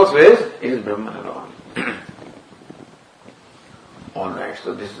brahma, both ways, it is Brahman alone. Alright,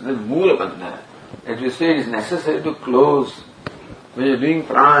 so this is the Moola Bandhana. As we say, it is necessary to close. When you are doing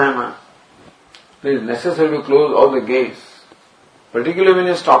pranayama, it is necessary to close all the gates. Particularly when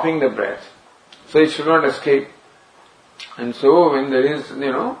you are stopping the breath. So it should not escape. And so when there is,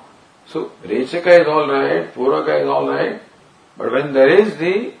 so Rechaka is alright, Puraka is alright, but when there is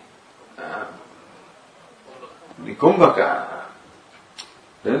the Kumbhaka,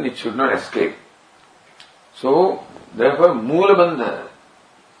 then it should not escape. So, therefore, Moola Bandha,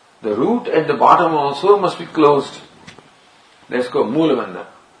 the root at the bottom also must be closed. Let's go, Moola Bandha.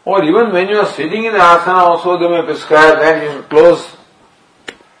 Or even when you are sitting in the asana also they may prescribe that you should close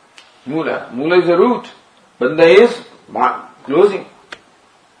Moola. Moola is the root. Bandha is closing.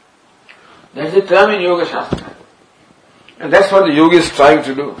 That's the term in Yoga Shastra. And that's what the yogis try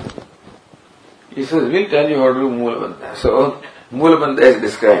to do. He says, we'll tell you how to do Moola Bandha. So, Moola Bandha is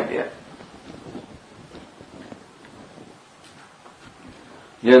described here.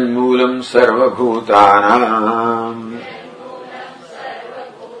 Yanmoolam sarvabhutanam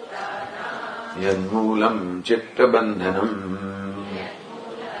Yanmoolam chitta-bandhanam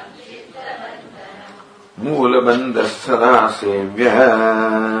Moola-bandha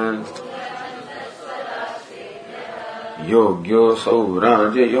sada-sevya Yogyo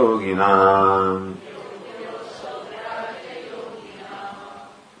sauraja yoginam.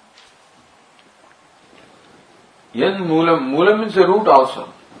 Yan moolam. Moolam means a root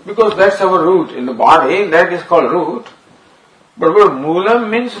also. Because that's our root. In the body, that is called root. But moolam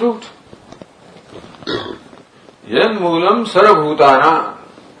means root. Yan moolam sarabhutana.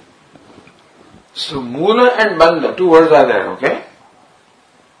 So moola and bandha, 2 words are there, okay?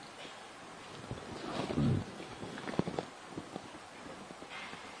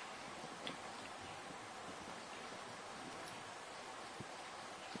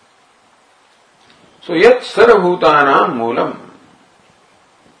 So yat sarabhutanam moolam.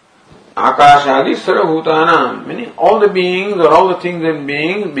 Akashadi sarabhutanam, meaning all the beings or all the things and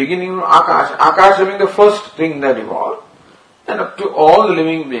beings beginning from Akasha. Akasha being the first thing that evolved, and up to all the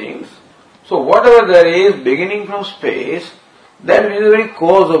living beings. So whatever there is beginning from space, that is the very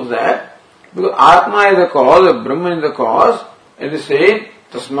cause of that. Because Atma is the cause, Brahman is the cause, and they say,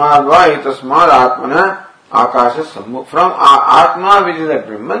 Tasmad vai tasmad Atmana Akasha Sambhu. From Atma, which is that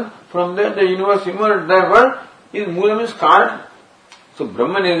Brahman, from there the universe emerged. Therefore, his Moolam is Karan. So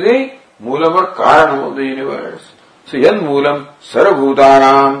Brahman is the Moolam or Karan of the universe. So Yan Moolam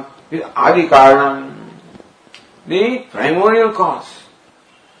Sarabhutanam is Adi Karanam, the primordial cause.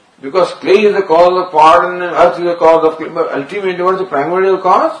 Because clay is the cause of pot and earth is the cause of clay. But ultimately, what is the primordial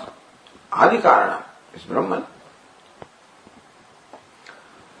cause? Adi Karanam. It's Brahman.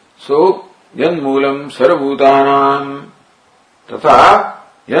 So, yan moolam sarvabhutanam tatha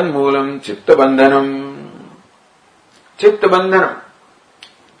yan moolam chitta bandhanam. Chitta bandhanam.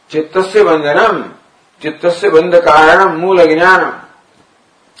 Chittasya bandhanam. Chittasya bandha karanam moola jnanam.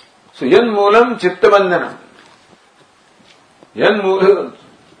 So, yan moolam chitta bandhanam. Yan moolam.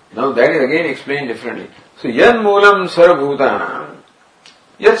 Now that is again explained differently. So, yan moolam sarvabhutanam.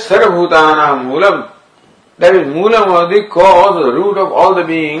 Yat sarvabhutanam moolam. That is moolam or the cause, the root of all the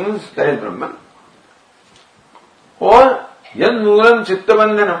beings, that is Brahman. Or yan moolam chitta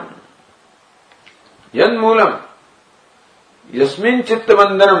bandhanam. Yan moolam. Yasmin chitta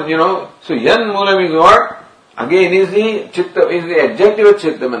bandhanam, So yan moolam is what? Again is the chitta, is the adjective of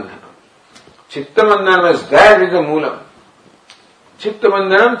chitta bandhanam. Chitta bandhanam is that is the moolam. Chitta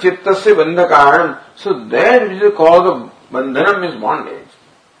bandhanam chittasya bandha karanam. So that which is the cause of bandhanam is bondage.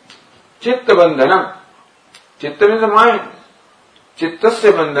 Chitta bandhanam. Chitta means the mind.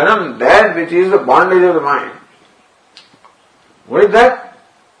 Chittasya bandhanam, that which is the bondage of the mind. What is that?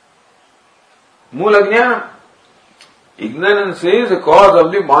 Moola jnana. Ignorance is the cause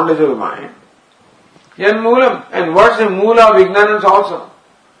of the bondage of the mind. Yan moolam. And what's the moola of ignorance also?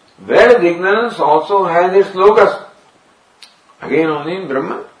 Where the ignorance also has its locus. Again only in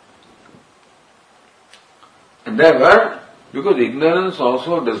Brahman. And therefore, because ignorance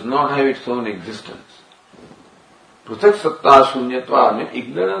also does not have its own existence. Pruthak satta shunyatva means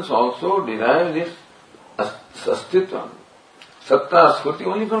ignorance also derives its astitva. Satta sfurti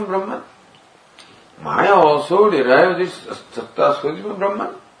only from Brahman. Maya also derives its satta sfurti from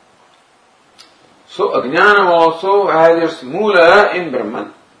Brahman. So ajnanam also has its moola in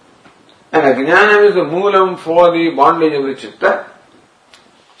Brahman. And ajnanam is the moolam for the bondage of the chitta.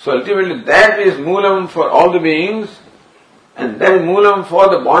 So ultimately that is moolam for all the beings. And that is moolam for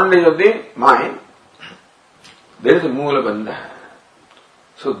the bondage of the mind. There is a moola bandha.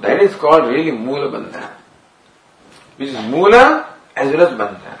 So that is called really moola bandha. Which is moola as well as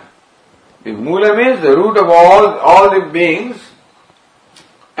bandha. The moola means the root of all the beings.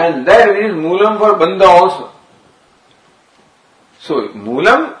 And that is moolam for bandha also. So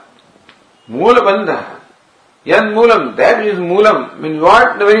moolam, moola bandha. Yan moolam, that is moolam, means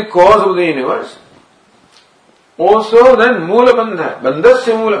what? The very cause of the universe. Also then moola bandha,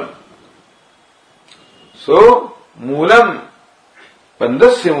 bandhasya moolam. So, moolam,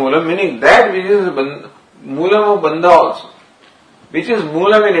 bandhasya moolam, meaning that which is moolam of bandha also. Which is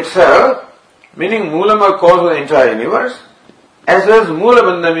moolam in itself, meaning moolam or cause of the entire universe. As well as moola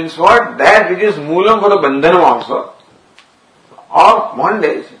bandha means what? That which is moolam for the bandhanam also. Of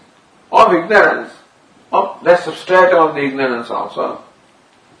bondage, of ignorance, of that substratum of the ignorance also,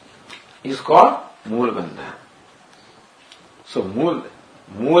 is called moola bandha. So,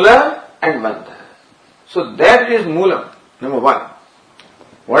 moola and bandha. So that is moolam, number one.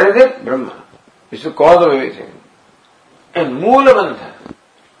 What is it? Brahma. It's the cause of everything. And moola bandha,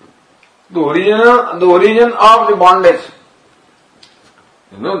 the origin of the bondage.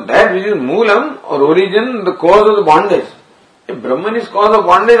 That which is moolam or origin, the cause of the bondage. If Brahman is cause of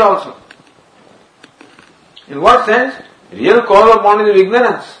bondage also. In what sense? Real cause of bondage is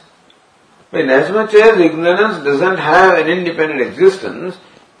ignorance. But as much as ignorance doesn't have an independent existence,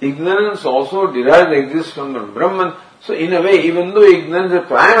 ignorance also derives existence from Brahman. So in a way, even though ignorance is the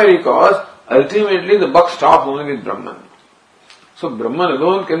primary cause, ultimately the buck stops only with Brahman. So Brahman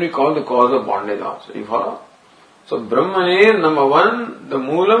alone can be called the cause of bondage also. You follow? So Brahman is number one, the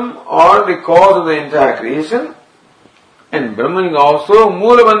moolam or the cause of the entire creation. And Brahman is also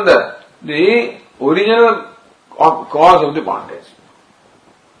moola bandha, the original cause of the bondage.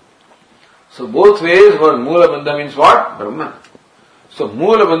 So both ways for moola bandha means what? Brahman. So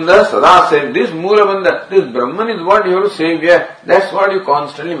moola bandha sada save. This moola bandha, this Brahman is what you have to save here. That's what you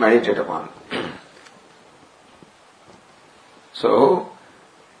constantly meditate upon. So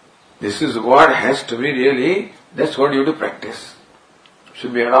this is what has to be really, that's what you have to practice.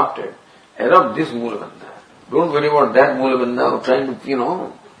 Should be adopted. Adopt this moola bandha. Don't worry about that moola bandha or trying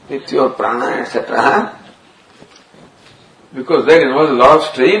to, with your prana, etc. Because that involves a lot of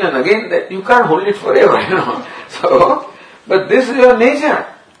strain, and again that you can't hold it forever, So, but this is your nature.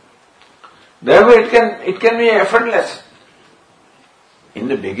 Therefore it can be effortless. In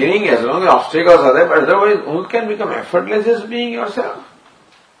the beginning, as long as obstacles are there, but otherwise one can become effortless as being yourself.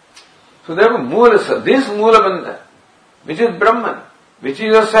 So therefore this moola bandha, which is Brahman, which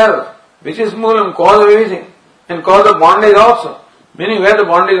is yourself, which is moolam, cause of everything, and cause of bondage also. Meaning where the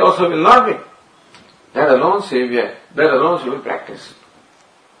bondage also will not be. That alone Savior, that alone should be practiced.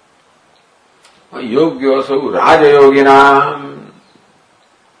 Yogyosav Rajayoginam.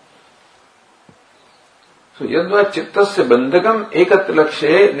 So yadva chittasya bandhakam ekat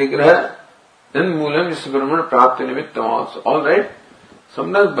lakshe nigraha then moolam is brahman prapti nimittam also. Alright.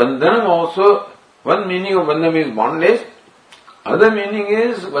 Sometimes bandhanam also, one meaning of bandhanam is bondage, other meaning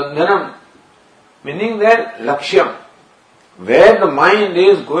is bandhanam, meaning that lakshyam, where the mind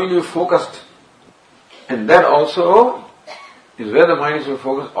is going to be focused. And that also is where the mind is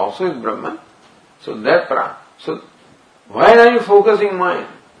focused, also is Brahman. So that so why are you focusing mind?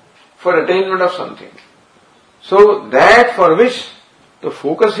 For attainment of something. So that for which the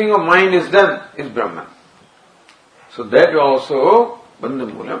focusing of mind is done is Brahman. So that also Bandha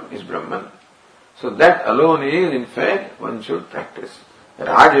Moolam is Brahman. So that alone is in fact one should practice.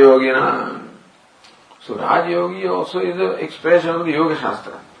 Rajayogina. So Rajayogi also is the expression of the Yoga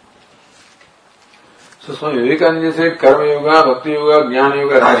Shastra. So Swami Vivekananda said Karma Yoga, Bhakti Yoga, Jnana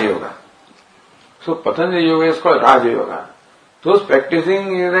Yoga, Raja Yoga. So Patanjali Yoga is called Raja Yoga. Those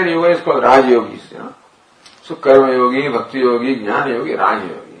practicing that yoga is called Raja Yogis, So Karma Yogi, Bhakti Yogi, Jnana Yogi, Raja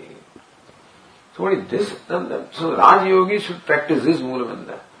Yogi. So what is this? So Raja Yogi should practice this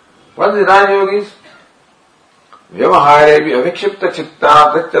Moolamanda. What is Raja Yogis? Vyavaharebi avikshipta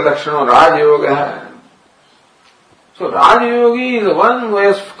chitta pratya lakshano Raja Yoga. So Raja Yogi is the one who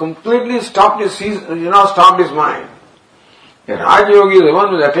has completely stopped his mind. A Raja Yogi is the one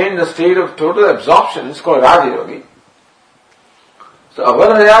who has attained the state of total absorption. It's called Raja Yogi. So our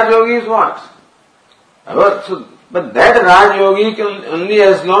Raja Yogi is what? But that Raja Yogi can only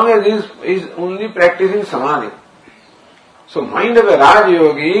as long as he is only practicing Samadhi. So mind of a Raja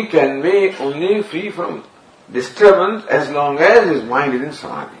Yogi can be only free from disturbance as long as his mind is in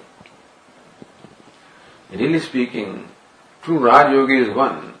Samadhi. Really speaking, true Raja Yogi is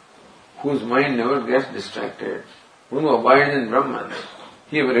one whose mind never gets distracted, who abides in Brahman.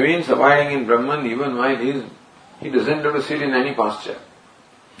 He remains abiding in Brahman even while he doesn't have to sit in any posture.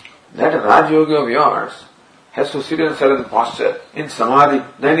 That Raja Yogi of yours has to sit in a certain posture, in Samadhi,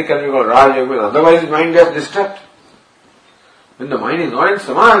 then he can be called Raja Yogi, otherwise his mind gets distracted. When the mind is not in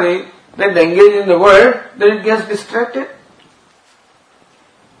Samadhi, then they engage in the world, then it gets distracted.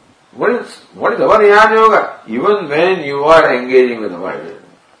 What is our Raja Yoga? Even when you are engaging with the world,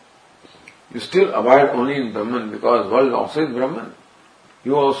 you still abide only in Brahman because world also is Brahman.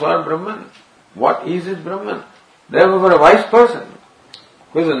 You also are Brahman. What is this Brahman? Therefore for a wise person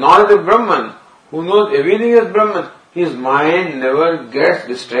who has a knowledge of Brahman, who knows everything is Brahman, his mind never gets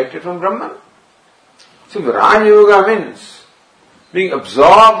distracted from Brahman. So Raja Yoga means being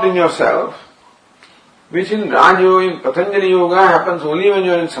absorbed in yourself, which in Raja Yoga, in Patanjali Yoga happens only when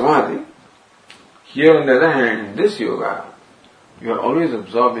you are in Samadhi. Here on the other hand, in this yoga, you are always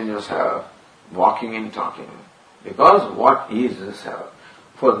absorbed in yourself, walking and talking. Because what is the self?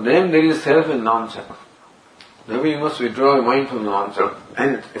 For them there is self and non-self. Therefore you must withdraw your mind from non-self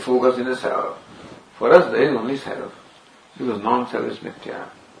and focus in the self. For us there is only self, because non-self is mithya.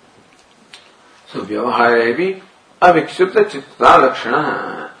 So vyavaharevi avikshipta chitta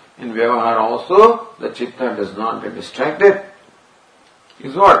lakshana. In Vyavahara also, the chitta does not get distracted.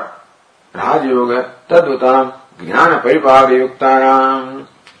 Is what? Raja Yoga, Tadvatam, Jnana Paripaga Yuktaram.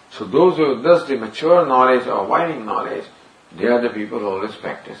 So those who have thus the mature knowledge or abiding knowledge, they are the people who always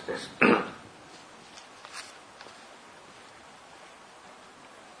practice this.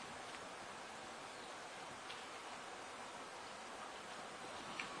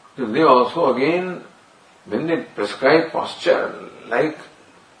 So they also again, when they prescribe posture, like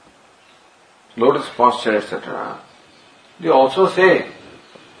lotus posture, etc., they also say,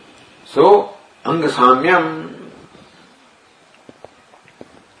 so, Anga Samyam.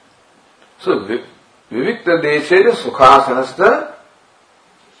 So, Vivikta Deshe Sukhasanasta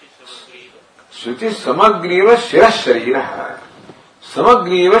Shruti Samagriva Shira Sharira.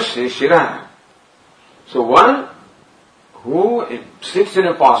 Samagriva Shira. So, one who sits in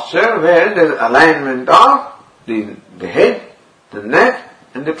a posture where there is alignment of the head, the neck,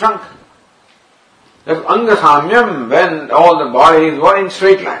 and the trunk. That's Anga Samyam, when all the body is in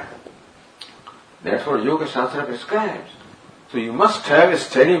straight line. That's what Yoga Shastra prescribes. So you must have a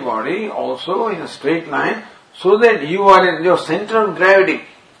steady body also in a straight line so that you are in your center of gravity.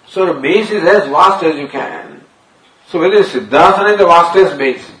 So the base is as vast as you can. So whether Siddhasana is the vastest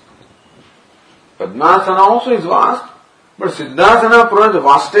base. Padmasana also is vast, but Siddhasana provides the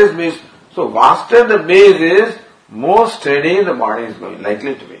vastest base. So vaster the base is, more steady the body is going,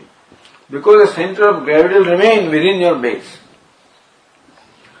 likely to be. Because the center of gravity will remain within your base.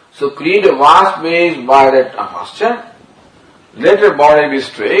 So create a vast base by that posture. let your body be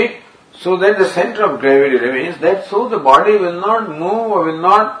straight, so that the center of gravity remains, that so the body will not move or will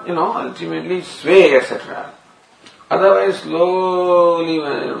not, ultimately sway, etc. Otherwise, slowly,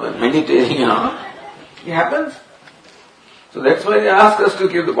 when meditating, it happens. So that's why they ask us to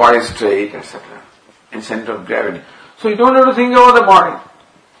keep the body straight, etc. in center of gravity. So you don't have to think about the body.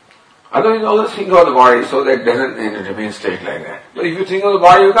 Otherwise, always think about the body so that it doesn't remain straight like that. But if you think of the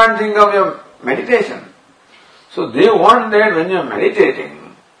body, you can't think of your meditation. So they want that when you are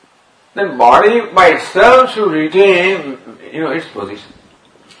meditating, then body by itself should retain, its position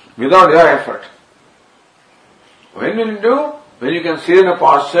without your effort. When will you do? When you can sit in a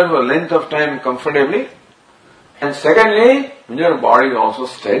posture for a length of time comfortably. And secondly, when your body is also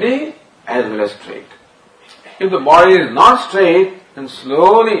steady as well as straight. If the body is not straight, then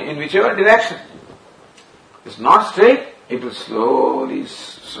slowly, in whichever direction, it's not straight, it will slowly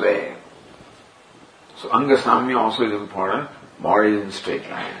sway. So Anga Samya also is important. Body is in straight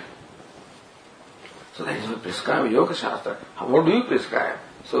line. So that is what prescribe Yoga Shastra. What do you prescribe?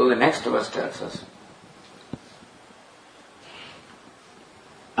 So the next verse tells us.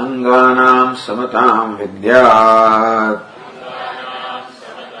 Anganam samatam vidyat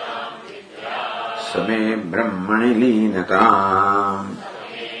same brahmani linatam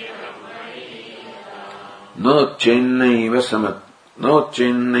no chennaiva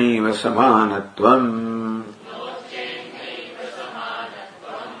samanatvam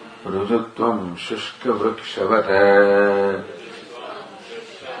rujutvam shushka vrikshavata.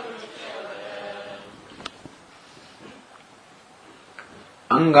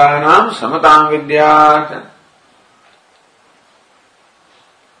 Anganam samatam vidyat.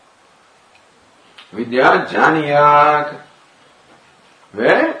 Vidyat janiyat.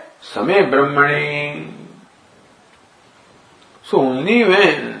 Where? Same brahmani. So only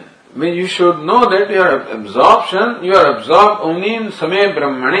when you should know that you are absorbed only in same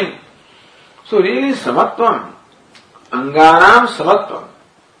brahmani. So really samatvam. Anganam samatvam.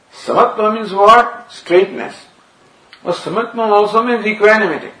 Samatvam means what? Straightness. But samatvam also means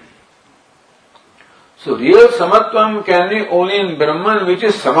equanimity. So real samatvam can be only in Brahman, which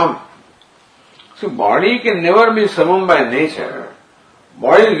is samam. So body can never be samam by nature.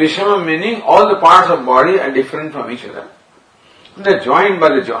 Body is vishamam, meaning all the parts of body are different from each other. They are joined by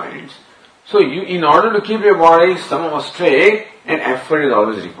the joints. So in order to keep your body samam or straight, an effort is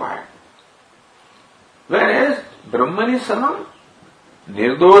always required. Whereas Brahman is samam.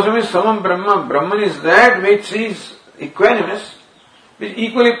 Nirdosham is samam Brahman. Brahman is that which is equanimous, which is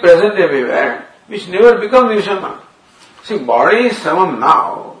equally present everywhere, which never becomes Vishamam. See, body is Samam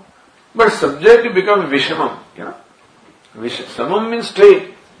now, but subject to become Vishamam, Samam means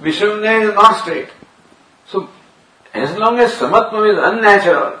straight, Vishamam is not straight. So, as long as Samatvam is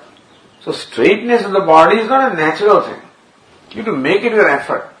unnatural, so straightness of the body is not a natural thing. You have to make it with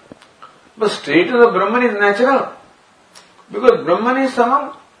effort. But straightness of Brahman is natural. Because Brahman is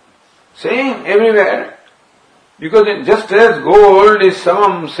Samam, same everywhere. Because just as gold is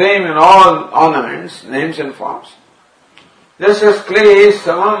samam, same in all ornaments, names and forms, just as clay is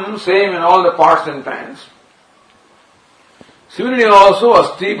samam, same in all the pots and pans. Similarly also,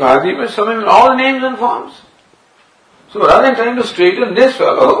 asti, bhati, is samam in all names and forms. So rather than trying to straighten this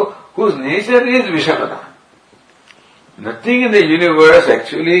fellow, whose nature is Vishamata, nothing in the universe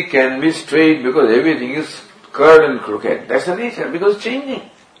actually can be straight because everything is curved and crooked. That's the nature, because it's changing.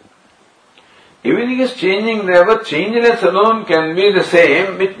 Everything is changing there, but changeless alone can be the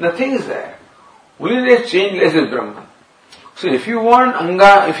same, which nothing is there. Only there is changeless is Brahman. So if you want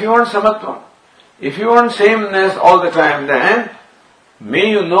anga, if you want samatvam, if you want sameness all the time, then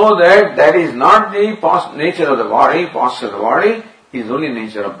may you know that that is not the nature of the body, posture of the body, is only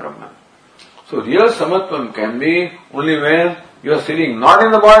nature of Brahman. So real samatvam can be only when you are sitting not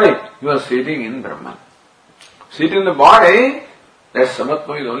in the body, you are sitting in Brahman. Sitting in the body, that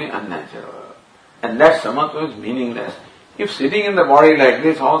samatvam is only unnatural. And that samatva is meaningless. If sitting in the body like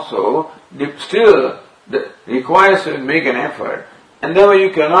this also, still requires to make an effort, and therefore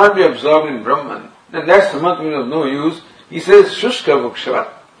you cannot be absorbed in Brahman, then that samatva is of no use. He says, Shushka Vukshavat.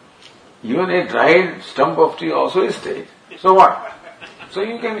 Even a dried stump of tree also is straight. So what? So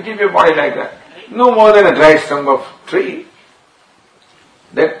you can keep your body like that. No more than a dried stump of tree.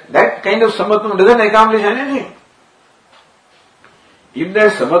 That kind of samatva doesn't accomplish anything. If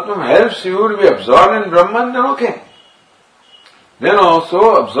that samatvam helps you to be absorbed in Brahman, then okay. Then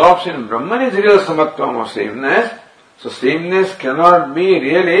also absorption in Brahman is real samatvam of sameness. So sameness cannot be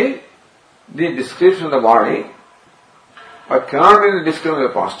really the description of the body, or cannot be the description of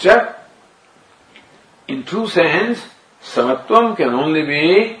the posture. In true sense, samatvam can only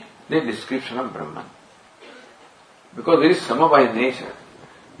be the description of Brahman. because there is sama by nature.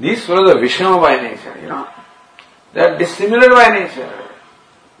 These fellows are Vishama by nature, They are dissimilar by nature.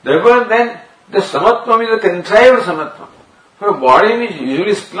 Therefore then, the samatvam is a contrived samatvam. For a body which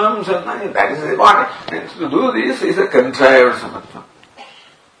usually slums and that is the body. And to do this is a contrived samatvam.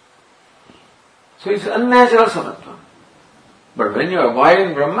 So it's unnatural samatvam. But when you abide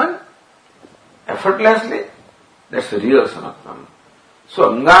in Brahman, effortlessly, that's the real samatvam.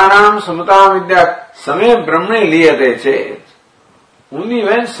 So anganam samata vidya same brahmane liyate chet. Only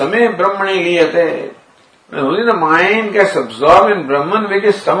when same brahmane liyate, when only the mind gets absorbed in Brahman which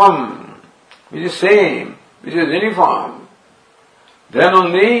is samam, which is same, which is uniform, then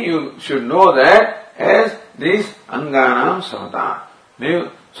only you should know that as this anganam samata.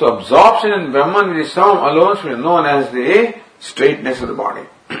 So absorption in Brahman which is samam alone should be known as the straightness of the body.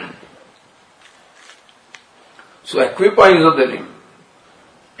 So equipoise of the limb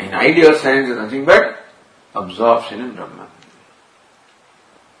in ideal sense is nothing but absorption in Brahman.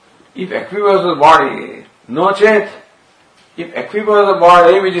 If equipoise of the body, no chet, if equipoise of the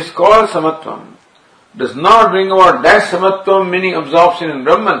body which is called samatvam does not bring about that samatvam meaning absorption in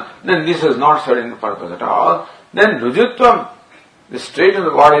Brahman, then this has not served any purpose at all. Then rujutvam, the straight of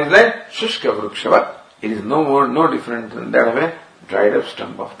the body is like shushka vrukshavat. It is no different than that of a dried up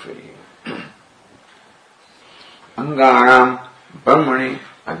stump of tree. Anganam brahmani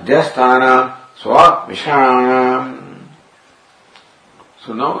adhyasthanam swa vishanam.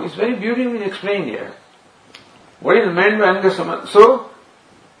 So now it's very beautifully explained here. What is meant by anga samatvam? So,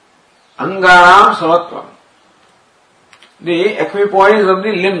 anganam samatvam, the equipoise of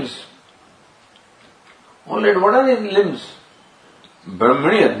the limbs. Alright, what are these limbs?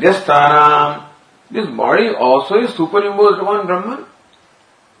 Brahmani adhyasthanam. This body also is superimposed upon Brahman.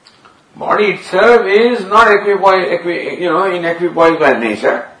 Body itself is not in equipoise by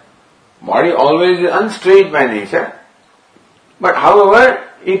nature. Body always is unstraight by nature. But however,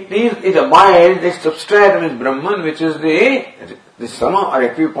 it abides the substratum is Brahman, which is the sama or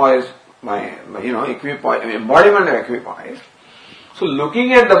equipoise by, embodiment of equipoise. So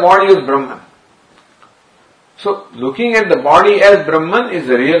looking at the body as Brahman. So looking at the body as Brahman is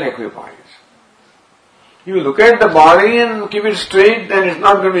the real equipoise. You look at the body and keep it straight, then it's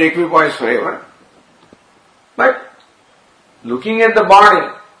not going to be equipoise forever. But looking at the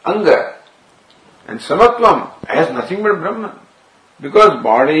body, anga, and samatvam as nothing but Brahman. Because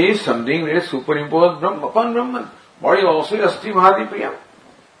body is something that is superimposed upon Brahman. Body also is asti bhati priyam.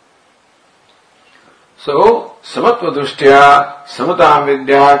 So, samatva drishtya, samatam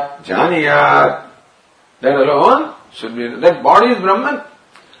vidyat, janiyat. That alone should be, that body is Brahman.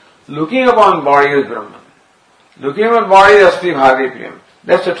 Looking upon body is Brahman. Looking upon body is asti bhati priyam.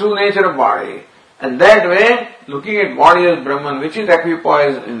 That's the true nature of body. And that way, looking at body as Brahman, which is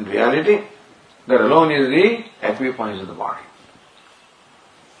equipoise in reality, that alone is the equipoise of the body.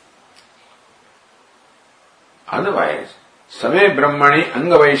 Otherwise, same brahmani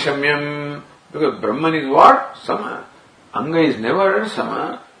anga vaishamyam, because Brahman is what? Sama. Anga is never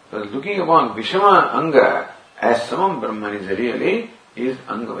sama. So looking upon Vishama anga as samam Brahman is really is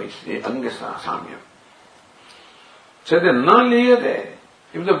anga vaishamyam, anga samyam. So then na liyate.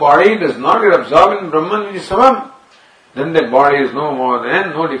 If the body does not get absorbed in Brahman which is samam, then that body is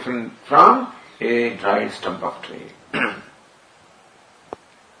no different from a dried stump of tree.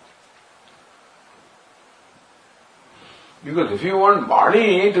 Because if you want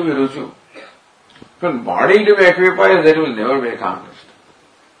body to be ruju, if body to be equipoised, that will never be accomplished.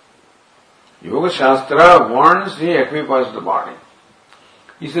 Yoga Shastra wants the equipoise of the body.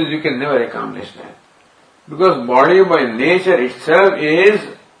 He says you can never accomplish that. Because body by nature itself is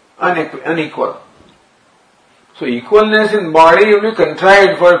unequal. So equalness in body will be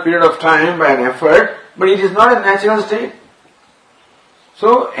contrived for a period of time by an effort, but it is not a natural state.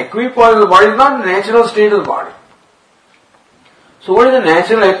 So equipoise of the body is not a natural state of the body. So what is the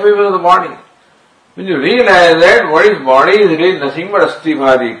natural equipoise of the body? When you realize that what is body is really nothing but asti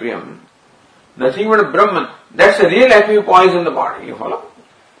bhati priyam, nothing but a Brahman, that's a real equipoise in the body, you follow?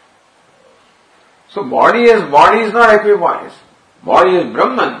 So body is not equipoise. Body is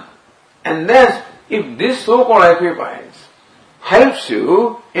Brahman. And thus, if this so-called equipoise helps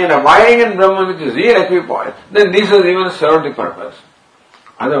you in abiding in Brahman which is real equipoise, then this has even served the purpose.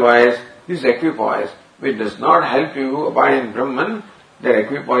 Otherwise, this equipoise which does not help you abide in Brahman, that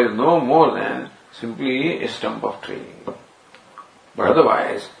equipoise is no more than simply a stump of tree. But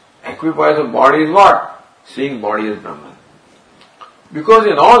otherwise, equipoise of body is what? Seeing body as Brahman. Because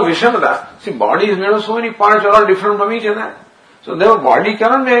in all Vishamata, see, body is made of so many parts, are all different from each other. So therefore body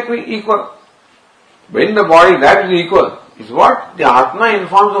cannot be equal. When the body that is equal, is what? The Atma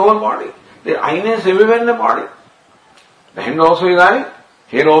informs the whole body. There is I-ness everywhere in the body. The hand also is I,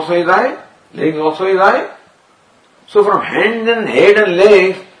 hair also is I, legs also is I. So from hand and head and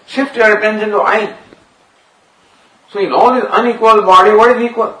legs, shift your attention to I. So in all this unequal body, what is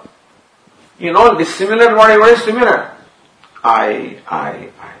equal? In all dissimilar body, what is similar? I.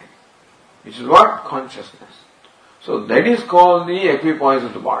 Which is what? Consciousness. So that is called the equipoise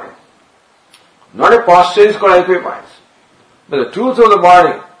of the body. Not a posture is called equipoise. But the truth of the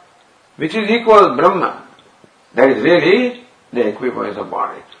body, which is equal Brahman, that is really the equipoise of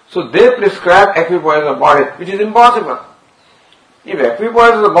body. So they prescribe equipoise of body, which is impossible. If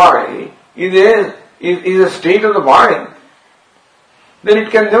equipoise of the body is a state of the body, then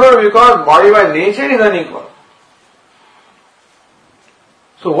it can never be, because body by nature is unequal.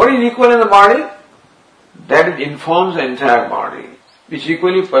 So what is equal in the body? That it informs the entire body, which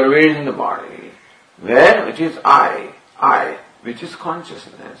equally pervades in the body, which is I, which is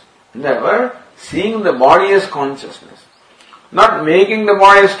consciousness. Never seeing the body as consciousness. Not making the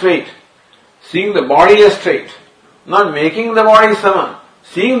body straight. Seeing the body as straight. Not making the body sama.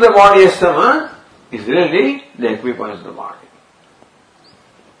 Seeing the body as sama is really the equipoise of the body.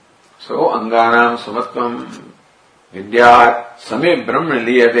 So, anganam samatvam vidyat same brahma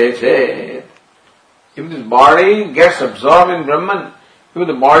liyate chet. If this body gets absorbed in Brahman, if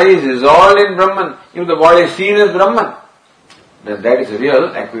the body is dissolved in Brahman, if the body is seen as Brahman, then that is the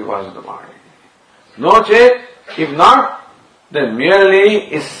real equipoise of the body. No chet, if not, then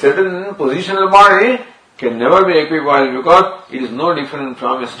merely a certain position of the body can never be equipoise, because it is no different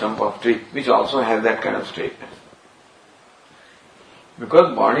from a stump of tree, which also has that kind of straightness.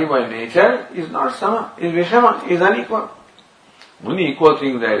 Because body by nature is not sama, is vishama, is unequal. Only equal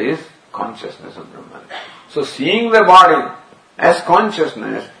thing there is consciousness of Brahman. So seeing the body as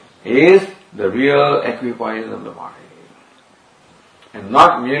consciousness is the real equipoise of the body. And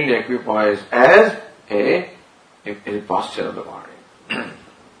not merely equipoise as a posture of the body.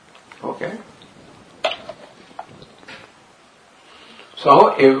 Okay? So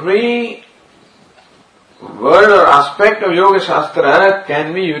every word or aspect of Yoga Shastra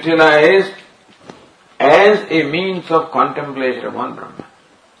can be utilized as a means of contemplation of one Brahman.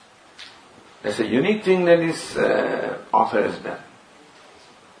 That's a unique thing that this author has done.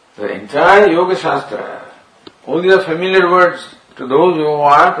 The entire Yoga Shastra, only the familiar words to those who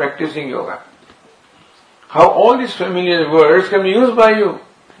are practicing yoga. How all these familiar words can be used by you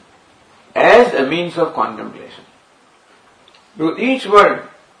as a means of contemplation. Because each word,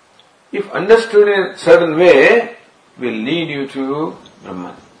 if understood in a certain way, will lead you to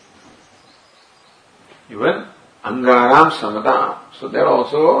Brahman. Even Angaram Samatam. So that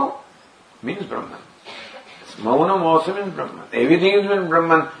also means Brahman. Maunam also means Brahman. Everything is meant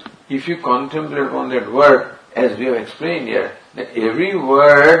Brahman. If you contemplate on that word, as we have explained here, that every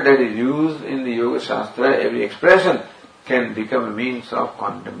word that is used in the Yoga Shastra, every expression can become a means of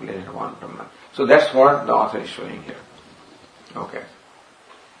contemplation of one Brahman. So that's what the author is showing here. Okay.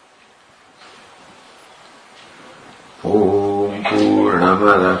 Om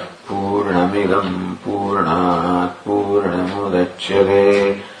Purnamada Purnamidam Purnat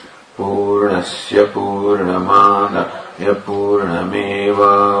Purnamudachyate Purnasya Purnamadaya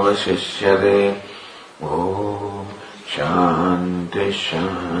Purnameva Vasishyate. Om Shanti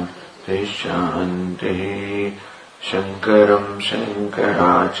Shanti Shanti. Shankaram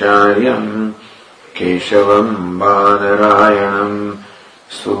Shankaracharyam Keshavam Badarayanam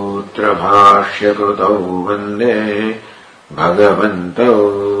Sutra Bhashya Krutau Vande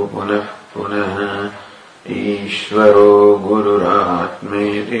Bhagavantau Punah Punah Ishvaro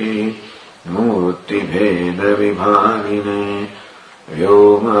Gururatmeti Murti Bheda Vibhagine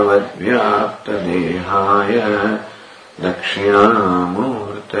Vyomavad Vyapta Dehaya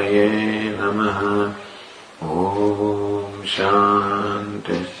Dakshinamurtaye Namaha. Om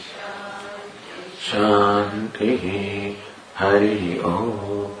Shanti Shanti. Hari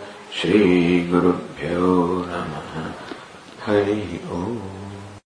Om. Shri Gurubhyo Namaha. Hari Om.